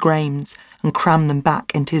sweep up the grains and cram them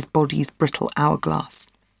back into his body's brittle hourglass.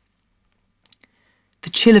 The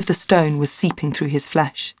chill of the stone was seeping through his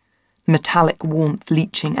flesh, the metallic warmth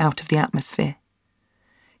leaching out of the atmosphere.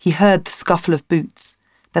 He heard the scuffle of boots,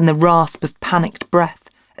 then the rasp of panicked breath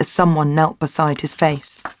as someone knelt beside his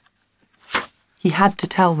face. He had to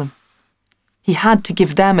tell them. He had to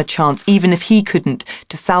give them a chance, even if he couldn't,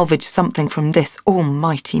 to salvage something from this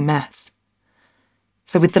almighty mess.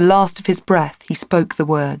 So with the last of his breath, he spoke the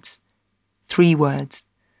words. 3 words.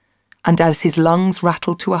 And as his lungs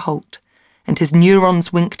rattled to a halt, and his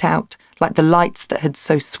neurons winked out like the lights that had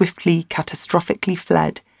so swiftly, catastrophically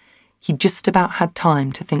fled, he just about had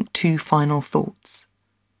time to think 2 final thoughts.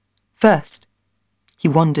 First, he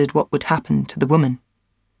wondered what would happen to the woman.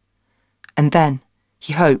 And then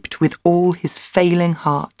He hoped with all his failing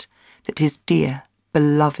heart that his dear,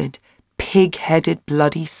 beloved, pig-headed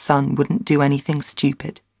bloody son wouldn't do anything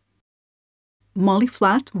stupid. Molly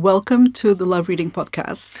Flatt, welcome to the Love Reading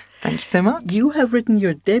Podcast. Thank you so much. You have written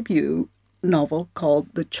your debut novel called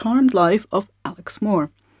The Charmed Life of Alex Moore,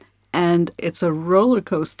 and it's a roller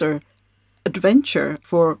coaster adventure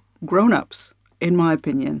for grown-ups, in my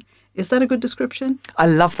opinion. Is that a good description? I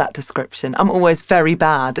love that description. I'm always very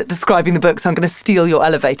bad at describing the book, so I'm going to steal your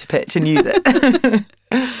elevator pitch and use it.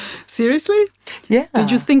 Seriously? Yeah.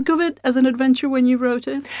 Did you think of it as an adventure when you wrote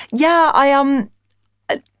it? Yeah,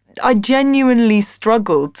 I genuinely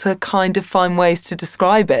struggled to kind of find ways to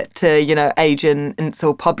describe it to, agents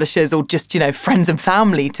or publishers or just, friends and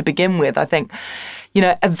family to begin with. I think,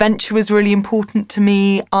 adventure was really important to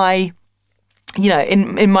me.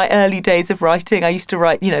 In my early days of writing, I used to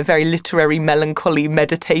write, very literary, melancholy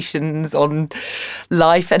meditations on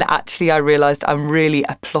life. And actually, I realised I'm really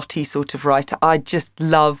a plotty sort of writer. I just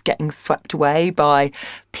love getting swept away by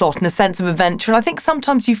plot and a sense of adventure. And I think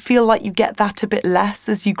sometimes you feel like you get that a bit less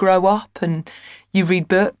as you grow up and you read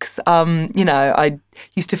books. I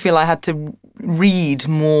used to feel I had to read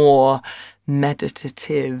more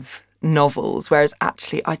meditative novels, whereas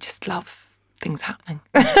actually I just love things happening.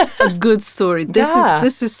 A good story.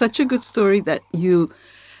 This is such a good story that you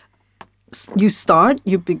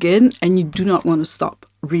begin, and you do not want to stop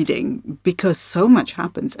reading because so much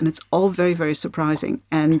happens, and it's all very, very surprising.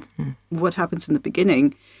 And what happens in the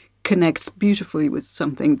beginning connects beautifully with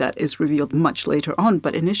something that is revealed much later on.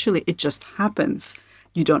 But initially, it just happens.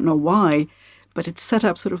 You don't know why, but it's set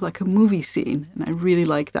up sort of like a movie scene, and I really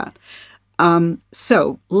like that.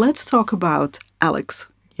 So let's talk about Alex.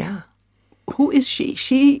 Yeah. Who is she?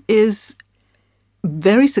 She is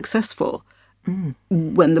very successful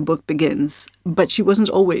when the book begins, but she wasn't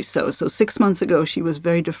always so. So 6 months ago, she was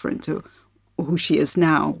very different to who she is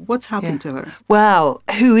now. What's happened to her? Well,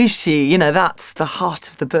 who is she? That's the heart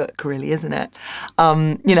of the book, really, isn't it?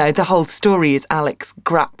 The whole story is Alex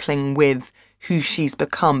grappling with who she's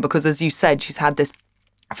become because, as you said, she's had this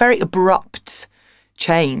very abrupt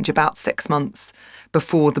change about 6 months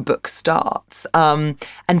before the book starts. And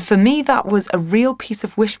for me, that was a real piece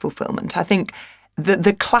of wish fulfillment. I think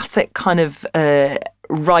the classic kind of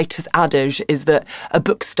writer's adage is that a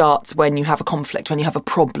book starts when you have a conflict, when you have a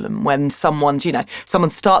problem, when someone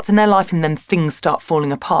starts in their life and then things start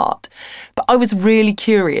falling apart. But I was really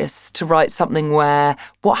curious to write something where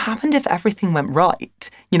what happened if everything went right?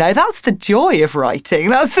 That's the joy of writing.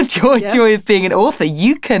 That's the joy of being an author.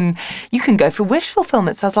 You can go for wish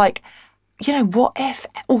fulfillment. So I was like, what if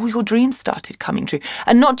all your dreams started coming true?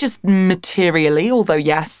 And not just materially, although,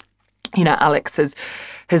 yes, Alex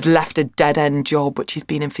has left a dead-end job, which he's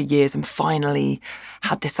been in for years, and finally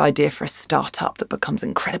had this idea for a startup that becomes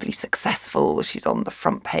incredibly successful. She's on the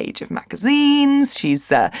front page of magazines. She's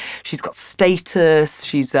got status.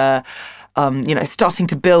 She's starting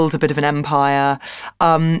to build a bit of an empire.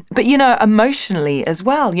 But, emotionally as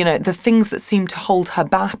well, the things that seem to hold her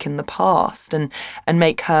back in the past and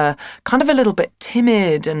make her kind of a little bit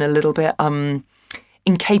timid and a little bit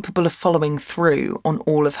incapable of following through on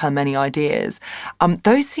all of her many ideas,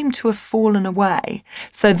 those seem to have fallen away.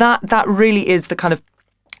 So that really is the kind of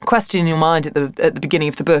question in your mind at the beginning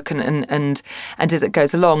of the book and as it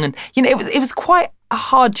goes along. And it was quite a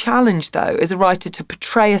hard challenge though as a writer to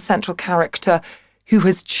portray a central character who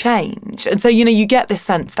has changed. And so you get this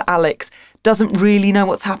sense that Alex doesn't really know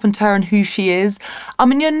what's happened to her and who she is.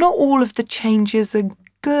 Not all of the changes are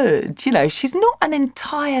good. She's not an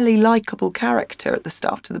entirely likeable character at the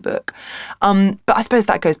start of the book. But I suppose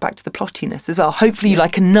that goes back to the plottiness as well. Hopefully you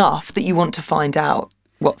like enough that you want to find out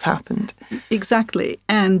what's happened. Exactly.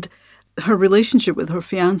 And her relationship with her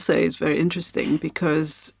fiancé is very interesting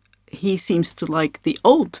because he seems to like the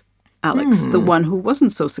old Alex, the one who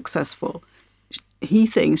wasn't so successful. He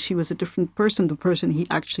thinks she was a different person, the person he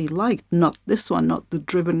actually liked, not this one, not the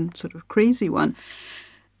driven, sort of crazy one.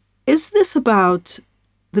 Is this about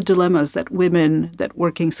the dilemmas that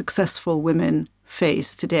working successful women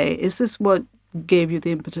face today? Is this what gave you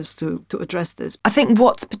the impetus to address this? I think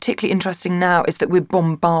what's particularly interesting now is that we're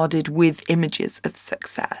bombarded with images of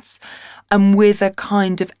success and with a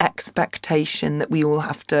kind of expectation that we all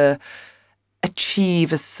have to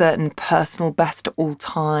achieve a certain personal best at all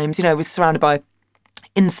times. We're surrounded by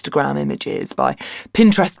Instagram images, by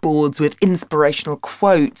Pinterest boards with inspirational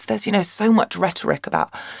quotes. There's, so much rhetoric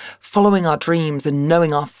about following our dreams and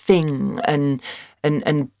knowing our thing and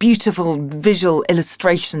beautiful visual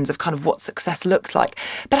illustrations of kind of what success looks like.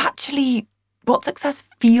 But actually, what success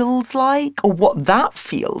feels like, or what that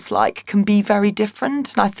feels like, can be very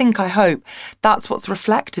different. And I hope that's what's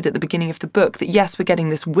reflected at the beginning of the book, that yes, we're getting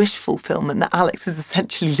this wish fulfillment, that Alex is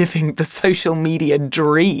essentially living the social media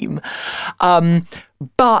dream.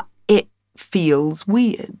 But it feels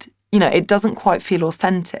weird. It doesn't quite feel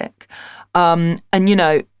authentic. And,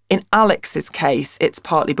 in Alex's case, it's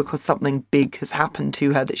partly because something big has happened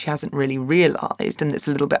to her that she hasn't really realised, and it's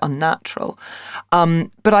a little bit unnatural.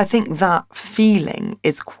 But I think that feeling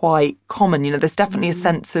is quite common. There's definitely a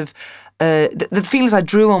sense of... the feelings I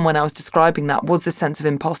drew on when I was describing that was the sense of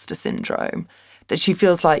imposter syndrome, that she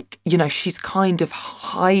feels like, she's kind of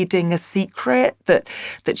hiding a secret, that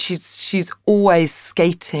she's always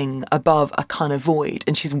skating above a kind of void,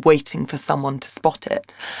 and she's waiting for someone to spot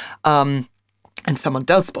it. And someone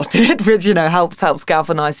does spot it, which, helps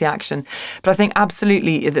galvanise the action. But I think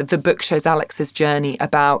absolutely the book shows Alex's journey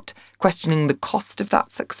about questioning the cost of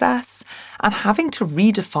that success and having to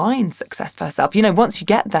redefine success for herself. Once you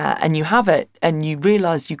get there and you have it and you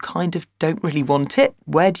realise you kind of don't really want it,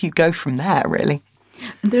 where do you go from there, really?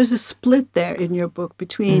 And there's a split there in your book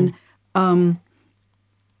between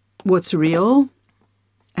what's real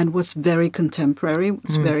and what's very contemporary,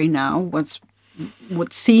 what's very now,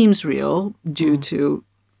 what seems real due to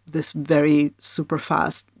this very super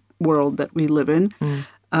fast world that we live in,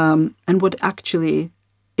 and what actually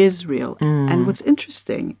is real. And what's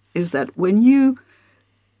interesting is that when you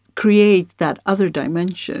create that other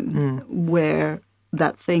dimension where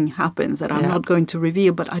that thing happens that I'm not going to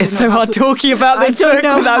reveal, but I don't know. It's so hard talking about this book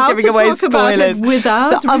without giving away spoilers.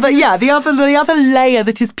 The other layer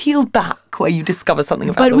that is peeled back, where you discover something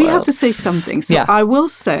about the world. But we have to say something. So I will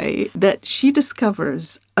say that she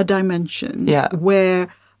discovers a dimension where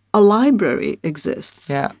a library exists,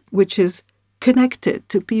 which is connected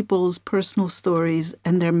to people's personal stories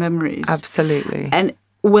and their memories. Absolutely. And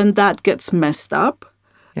when that gets messed up,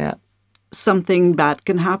 something bad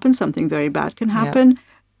can happen, something very bad can happen,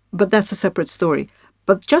 but that's a separate story.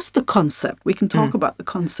 But just the concept, we can talk about the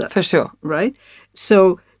concept. For sure. Right?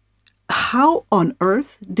 So how on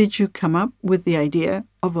earth did you come up with the idea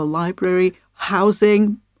of a library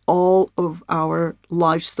housing all of our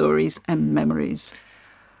life stories and memories?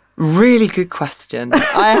 Really good question.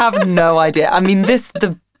 I have no idea. I mean,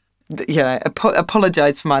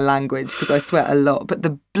 apologise for my language because I swear a lot, but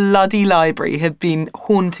the bloody library had been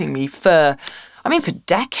haunting me for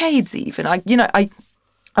decades even. I've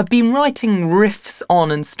been writing riffs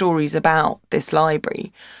on and stories about this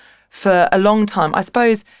library for a long time. I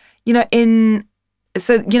suppose, the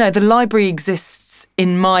library exists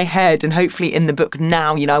in my head and hopefully in the book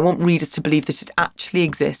now. I want readers to believe that it actually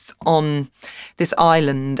exists on this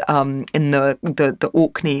island in the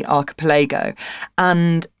Orkney archipelago.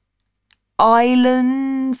 And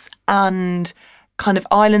islands and kind of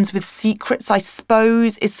islands with secrets, I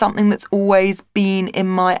suppose, is something that's always been in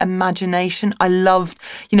my imagination. I loved,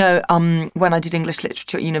 when I did English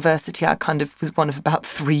literature at university, I kind of was one of about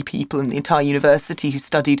 3 people in the entire university who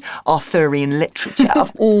studied Arthurian literature.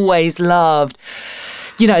 I've always loved,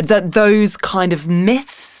 those kind of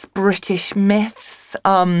myths, British myths.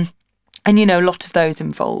 And, a lot of those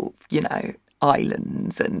involve,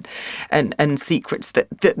 islands and secrets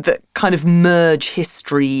that kind of merge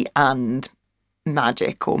history and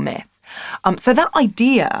magic or myth. So that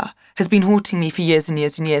idea has been haunting me for years and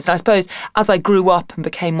years and years. And I suppose as I grew up and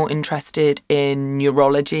became more interested in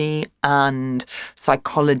neurology and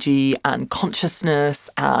psychology and consciousness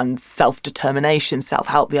and self-determination,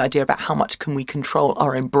 self-help, the idea about how much can we control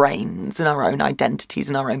our own brains and our own identities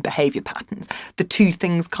and our own behaviour patterns, the two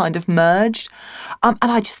things kind of merged. And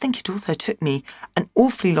I just think it also took me an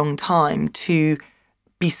awfully long time to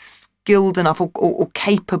be skilled enough or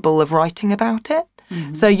capable of writing about it.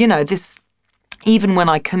 Mm-hmm. So, even when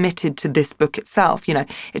I committed to this book itself, it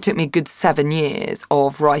took me a good 7 years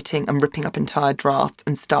of writing and ripping up entire drafts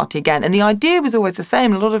and starting again. And the idea was always the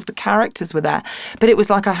same. A lot of the characters were there, but it was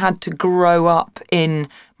like I had to grow up in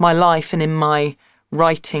my life and in my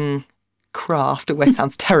writing craft, it always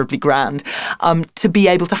sounds terribly grand, to be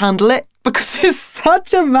able to handle it, because it's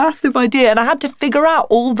such a massive idea. And I had to figure out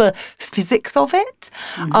all the physics of it.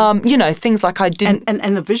 Mm-hmm. Things like I didn't...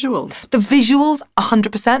 And the visuals. The visuals,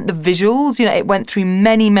 100%. The visuals, it went through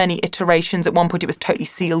many, many iterations. At one point, it was totally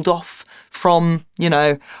sealed off from,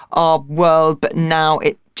 our world, but now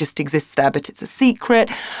it just exists there, but it's a secret.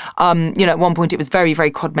 At one point it was very,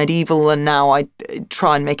 very cod medieval, and now I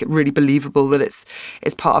try and make it really believable that it's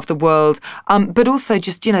part of the world. But also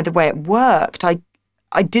just, the way it worked.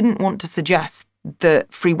 I didn't want to suggest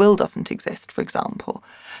that free will doesn't exist, for example,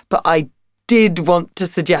 but I did want to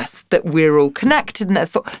suggest that we're all connected. And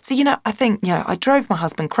that's so, I think, I drove my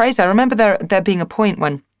husband crazy. I remember there being a point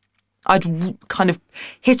when I'd kind of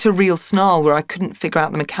hit a real snarl where I couldn't figure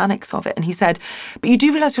out the mechanics of it. And he said, but you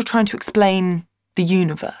do realise you're trying to explain the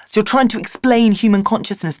universe. You're trying to explain human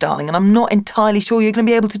consciousness, darling, and I'm not entirely sure you're going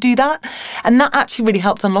to be able to do that. And that actually really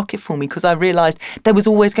helped unlock it for me, because I realised there was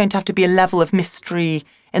always going to have to be a level of mystery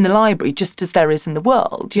in the library, just as there is in the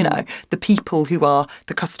world. The people who are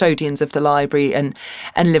the custodians of the library and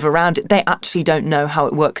live around it, they actually don't know how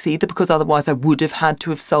it works either, because otherwise I would have had to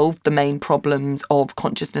have solved the main problems of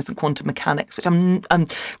consciousness and quantum mechanics, which I'm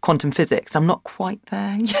quantum physics. I'm not quite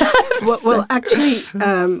there yet. Well, actually,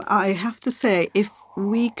 I have to say, if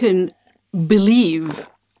we can believe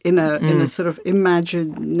in a sort of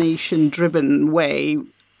imagination-driven way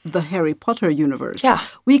the Harry Potter universe,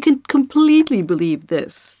 we can completely believe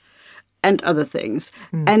this and other things.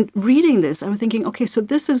 And reading this, I'm thinking, okay, so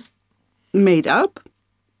this is made up.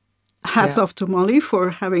 Hats off to Molly for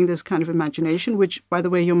having this kind of imagination, which, by the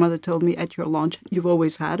way, your mother told me at your launch you've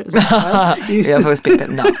always had as a child. I've always been a bit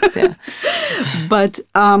nuts, But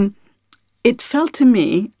it felt to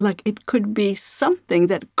me like it could be something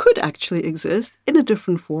that could actually exist in a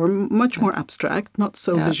different form, much more abstract, not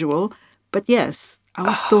so visual. But yes,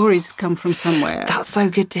 our stories come from somewhere. That's so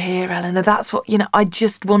good to hear, Eleanor. That's what, I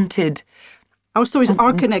just wanted. Our stories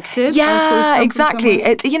are connected. Yeah, exactly.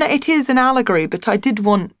 It is an allegory, but I did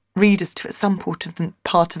want readers to, at some part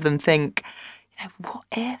of them think, what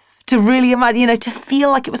if? To really imagine, to feel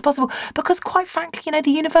like it was possible. Because quite frankly,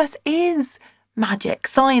 the universe is magic.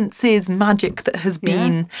 Science is magic that has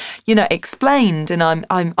been, explained. And I'm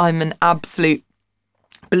an absolute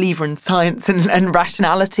believer in science and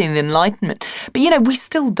rationality and the Enlightenment. But, we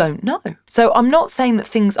still don't know. So I'm not saying that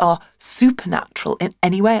things are supernatural in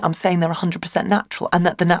any way. I'm saying they're 100% natural, and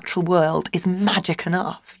that the natural world is magic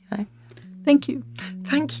enough, Thank you.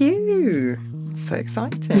 Thank you. So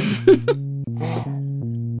exciting.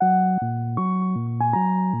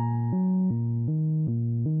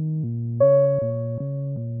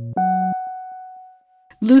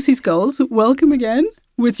 Lucy Scholes, welcome again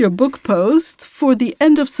with your book post for the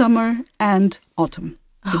end of summer and autumn.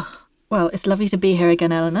 Well, it's lovely to be here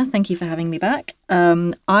again, Eleanor. Thank you for having me back.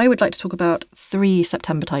 I would like to talk about 3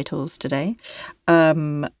 September titles today,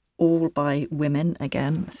 all by women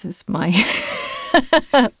again. This is my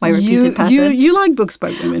my repeated pattern. You like books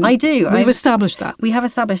by women. I do. We've established that. We have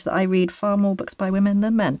established that I read far more books by women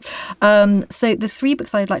than men. So the 3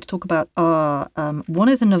 books I'd like to talk about are, one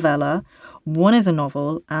is a novella, one is a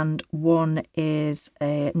novel, and one is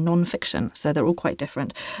a non-fiction. So they're all quite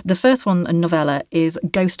different. The first one, a novella, is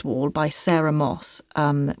Ghost Wall by Sarah Moss,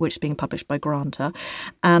 which is being published by Granta.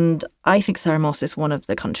 And I think Sarah Moss is one of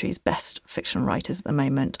the country's best fiction writers at the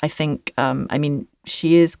moment. I think,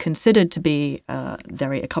 she is considered to be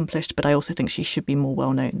very accomplished, but I also think she should be more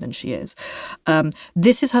well-known than she is.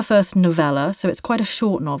 This is her first novella, so it's quite a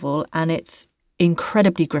short novel, and it's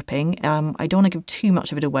incredibly gripping. I don't want to give too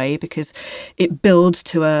much of it away because it builds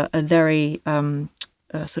to a very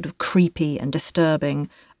sort of creepy and disturbing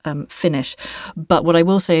finish. But what I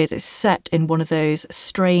will say is it's set in one of those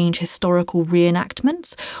strange historical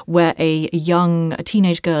reenactments where a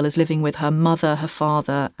teenage girl is living with her mother, her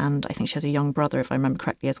father, and I think she has a young brother, if I remember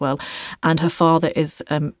correctly as well. And her father is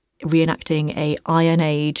reenacting a Iron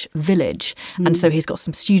Age village, and so he's got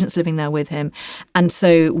some students living there with him, and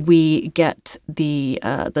so we get the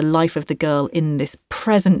life of the girl in this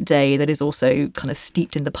present day that is also kind of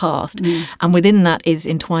steeped in the past, and within that is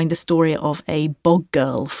entwined the story of a bog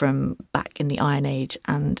girl from back in the Iron Age,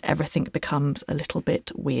 and everything becomes a little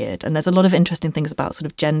bit weird. And there's a lot of interesting things about sort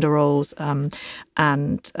of gender roles and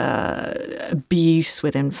abuse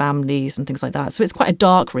within families and things like that. So it's quite a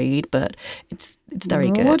dark read, but it's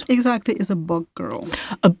very good. What exactly is a bog girl?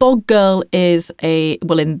 A bog girl is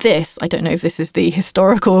in this, I don't know if this is the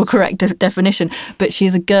historical or correct definition, but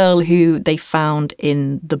she's a girl who they found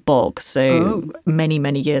in the bog. So many,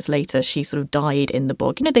 many years later, she sort of died in the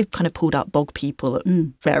bog. They've kind of pulled out bog people at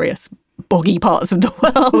various boggy parts of the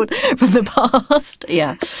world from the past.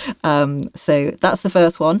 Yeah. So that's the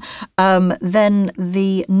first one. Then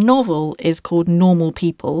the novel is called Normal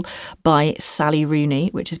People by Sally Rooney,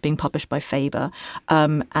 which is being published by Faber.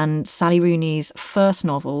 And Sally Rooney's first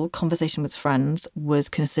novel, Conversation with Friends, was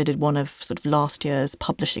considered one of sort of last year's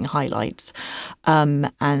publishing highlights.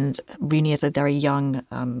 And Rooney is a very young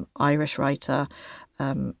Irish writer.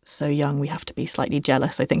 So young, we have to be slightly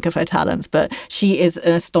jealous, I think, of her talents. But she is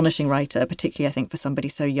an astonishing writer, particularly, I think, for somebody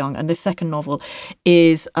so young. And the second novel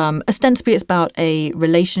is ostensibly it's about a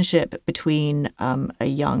relationship between a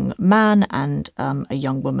young man and a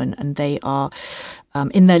young woman. And they are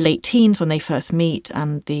in their late teens when they first meet,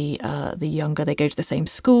 and the younger, they go to the same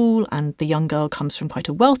school, and the young girl comes from quite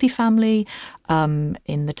a wealthy family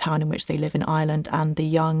in the town in which they live in Ireland, and the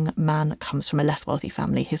young man comes from a less wealthy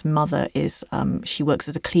family. His mother is she works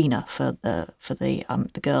as a cleaner for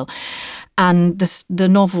the girl, and the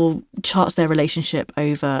novel charts their relationship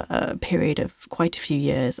over a period of quite a few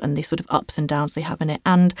years and the sort of ups and downs they have in it.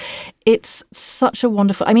 And it's such a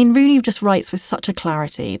wonderful. I mean, Rooney just writes with such a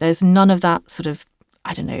clarity. There's none of that sort of,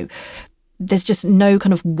 I don't know, there's just no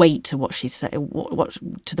kind of weight to what she's saying, what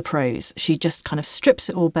to the prose. She just kind of strips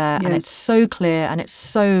it all bare, and it's so clear and it's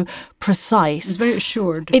so precise. It's very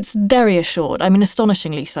assured. It's very assured. I mean,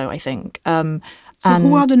 astonishingly so, I think. So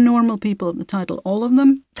who are the normal people of the title? All of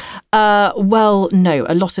them? Well, no.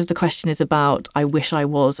 A lot of the question is about, I wish I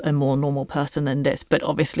was a more normal person than this. But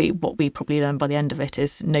obviously what we probably learn by the end of it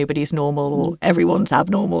is nobody's normal or everyone's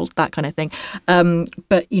abnormal, that kind of thing.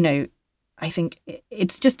 But, you know, I think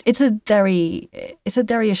it's a very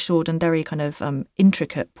assured and very kind of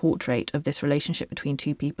intricate portrait of this relationship between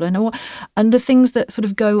two people, and the things that sort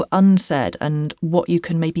of go unsaid, and what you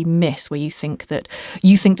can maybe miss, where you think that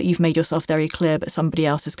you've made yourself very clear, but somebody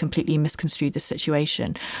else has completely misconstrued the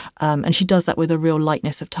situation. And she does that with a real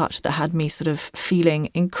lightness of touch that had me sort of feeling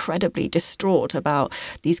incredibly distraught about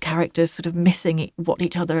these characters sort of missing what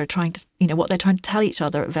each other are trying to, you know, what they're trying to tell each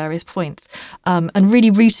other at various points, and really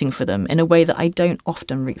rooting for them in a way that I don't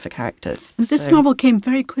often root for characters. This novel came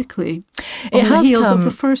very quickly. It has on the heels come, of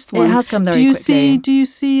the first one. It has come very quickly. Do you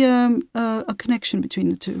see a connection between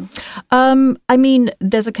the two? I mean,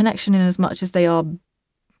 there's a connection in as much as they are.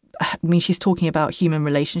 I mean, she's talking about human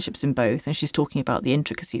relationships in both, and she's talking about the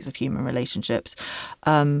intricacies of human relationships.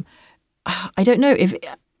 I don't know if,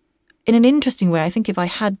 in an interesting way, I think if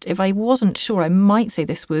I wasn't sure, I might say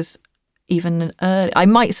this was even early. I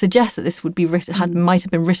might suggest that this would be might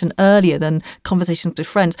have been written earlier than Conversations with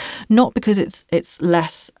Friends, not because it's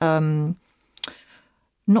less, not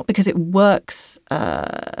because it works.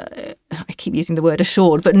 I keep using the word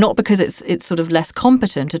assured, but not because it's sort of less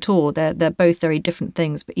competent at all. They're both very different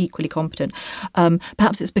things, but equally competent.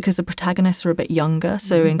 Perhaps it's because the protagonists are a bit younger.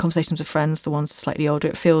 So in Conversations with Friends, the ones slightly older,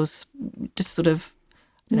 it feels just sort of,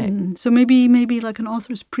 you know. So maybe like an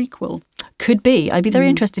author's prequel. Could be. I'd be very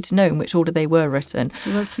interested to know in which order they were written. So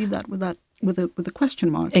let's leave that with a question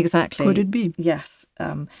mark. Exactly. Could it be? Yes.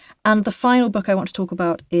 And the final book I want to talk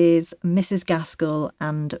about is Mrs. Gaskell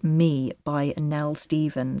and Me by Nell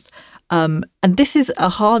Stevens. And this is a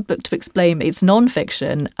hard book to explain. It's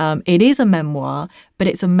non-fiction. It is a memoir, but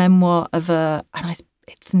it's a memoir of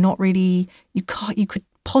it's not really, you could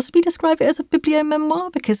possibly describe it as a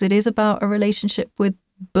bibliomemoir, because it is about a relationship with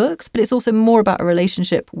books, but it's also more about a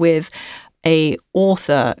relationship with a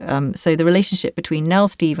author. So the relationship between Nell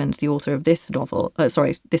Stevens, the author of this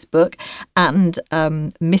this book, and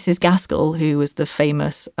Mrs. Gaskell, who was the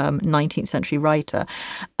famous 19th century writer.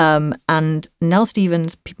 And Nell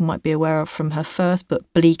Stevens, people might be aware of from her first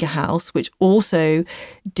book, Bleaker House, which also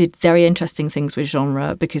did very interesting things with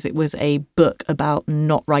genre, because it was a book about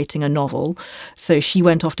not writing a novel. So she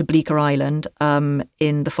went off to Bleaker Island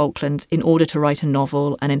in the Falklands in order to write a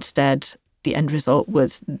novel, and instead the end result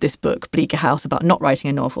was this book, Bleaker House, about not writing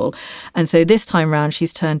a novel. And so this time round,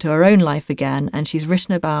 she's turned to her own life again, and she's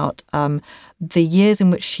written about the years in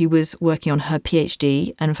which she was working on her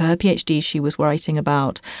PhD. And for her PhD, she was writing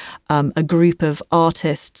about a group of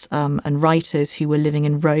artists and writers who were living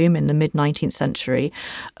in Rome in the mid-19th century,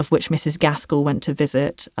 of which Mrs. Gaskell went to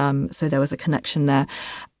visit. So there was a connection there.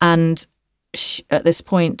 And at this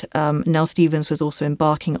point, Nell Stevens was also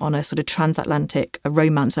embarking on a sort of transatlantic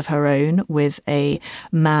romance of her own with a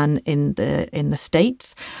man in the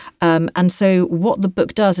States. And so what the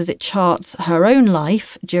book does is it charts her own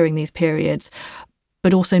life during these periods,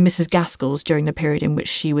 but also Mrs. Gaskell's during the period in which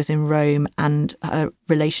she was in Rome, and a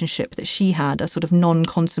relationship that she had, a sort of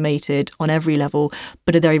non-consummated on every level,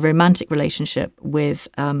 but a very romantic relationship with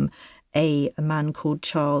a man called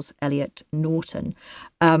Charles Eliot Norton.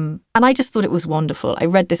 And I just thought it was wonderful. I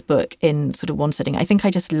read this book in sort of one sitting. I think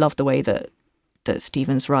I just love the way that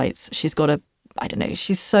Stevens writes. She's got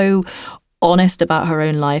she's so honest about her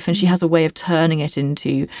own life, and she has a way of turning it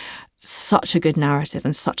into such a good narrative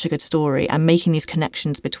and such a good story, and making these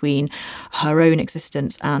connections between her own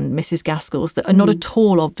existence and Mrs. Gaskell's that are not at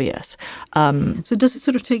all obvious. So does it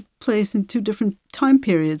sort of take place in two different time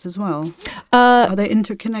periods as well? Are they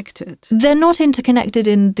interconnected? They're not interconnected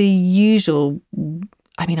in the usual,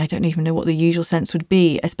 I mean, I don't even know what the usual sense would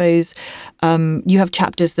be. I suppose you have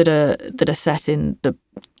chapters that are set in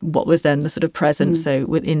what was then the sort of present, so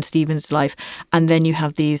within Stevens' life, and then you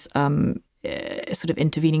have these sort of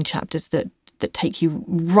intervening chapters that that take you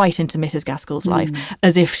right into Mrs. Gaskell's life,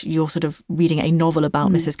 as if you're sort of reading a novel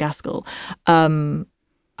about Mrs. Gaskell. And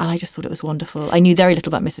I just thought it was wonderful. I knew very little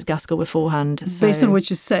about Mrs. Gaskell beforehand. So. Based on what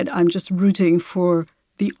you said, I'm just rooting for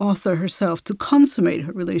the author herself to consummate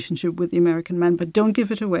her relationship with the American man, but don't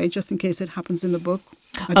give it away just in case it happens in the book.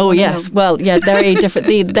 Oh yes, well, yeah, very different.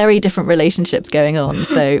 Very different relationships going on.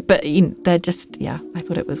 So, but they're just, I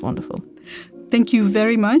thought it was wonderful. Thank you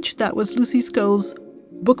very much. That was Lucy Scholes'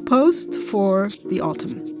 book post for the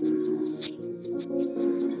autumn.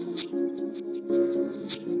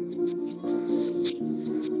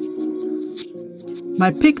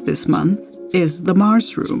 My pick this month is The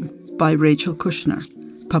Mars Room by Rachel Kushner,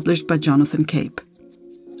 published by Jonathan Cape.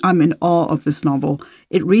 I'm in awe of this novel.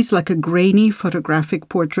 It reads like a grainy photographic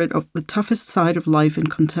portrait of the toughest side of life in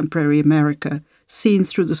contemporary America, seen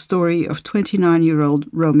through the story of 29-year-old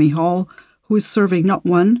Romy Hall, who is serving not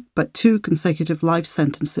one, but 2 consecutive life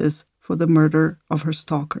sentences for the murder of her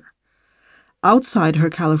stalker. Outside her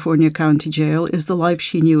California County Jail is the life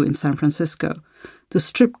she knew in San Francisco, the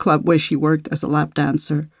strip club where she worked as a lap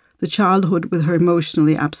dancer, the childhood with her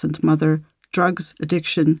emotionally absent mother, drugs,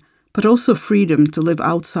 addiction, but also freedom to live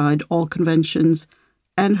outside all conventions,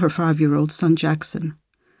 and her 5-year-old son Jackson.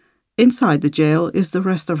 Inside the jail is the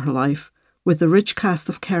rest of her life, with a rich cast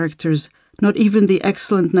of characters not even the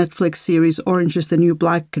excellent Netflix series Orange is the New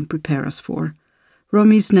Black can prepare us for.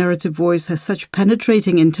 Romy's narrative voice has such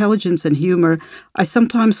penetrating intelligence and humor, I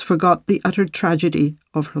sometimes forgot the utter tragedy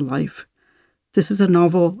of her life. This is a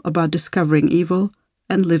novel about discovering evil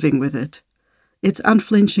and living with it. It's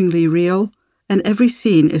unflinchingly real, and every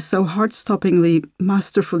scene is so heart-stoppingly,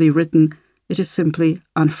 masterfully written, it is simply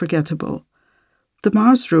unforgettable. The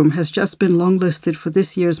Mars Room has just been longlisted for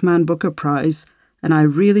this year's Man Booker Prize, and I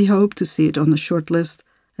really hope to see it on the shortlist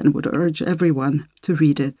and would urge everyone to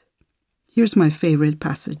read it. Here's my favorite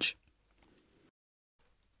passage.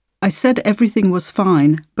 I said everything was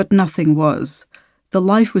fine, but nothing was. The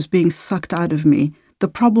life was being sucked out of me. The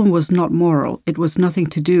problem was not moral. It was nothing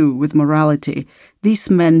to do with morality. These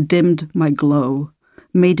men dimmed my glow,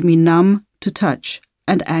 made me numb to touch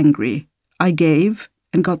and angry. I gave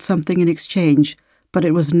and got something in exchange, but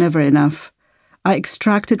it was never enough. I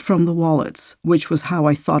extracted from the wallets, which was how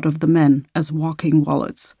I thought of the men, as walking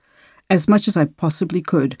wallets. As much as I possibly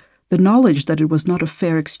could, the knowledge that it was not a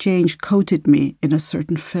fair exchange coated me in a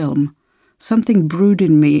certain film. Something brewed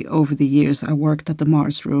in me over the years I worked at the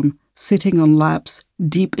Mars Room, sitting on laps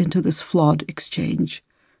deep into this flawed exchange.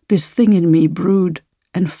 This thing in me brewed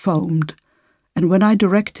and foamed, and when I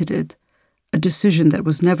directed it, a decision that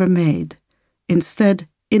was never made, instead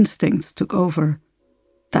instincts took over.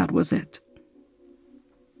 That was it.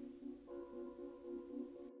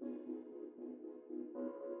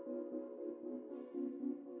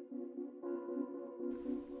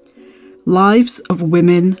 Lives of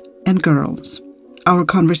Women and Girls. Our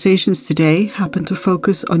conversations today happen to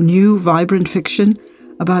focus on new, vibrant fiction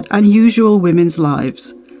about unusual women's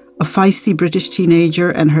lives, a feisty British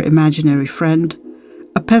teenager and her imaginary friend,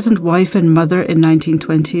 a peasant wife and mother in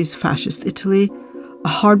 1920s fascist Italy, a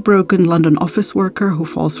heartbroken London office worker who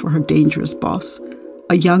falls for her dangerous boss,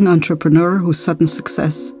 a young entrepreneur whose sudden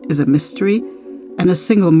success is a mystery, and a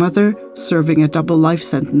single mother serving a double life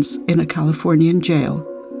sentence in a Californian jail.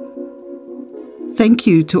 Thank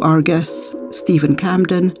you to our guests Steven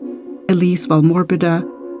Camden, Elise Valmorbida,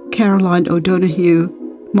 Caroline O'Donoghue,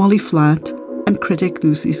 Molly Flatt, and critic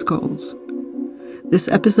Lucy Scholes. This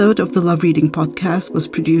episode of the Love Reading Podcast was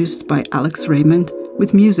produced by Alex Raymond,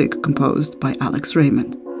 with music composed by Alex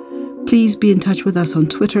Raymond. Please be in touch with us on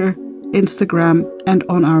Twitter, Instagram, and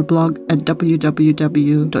on our blog at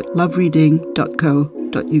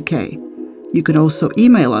www.lovereading.co.uk. You can also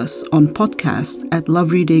email us on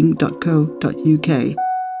podcast@lovereading.co.uk.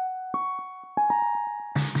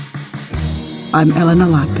 I'm Elena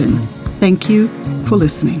Lappin. Thank you for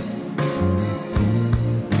listening.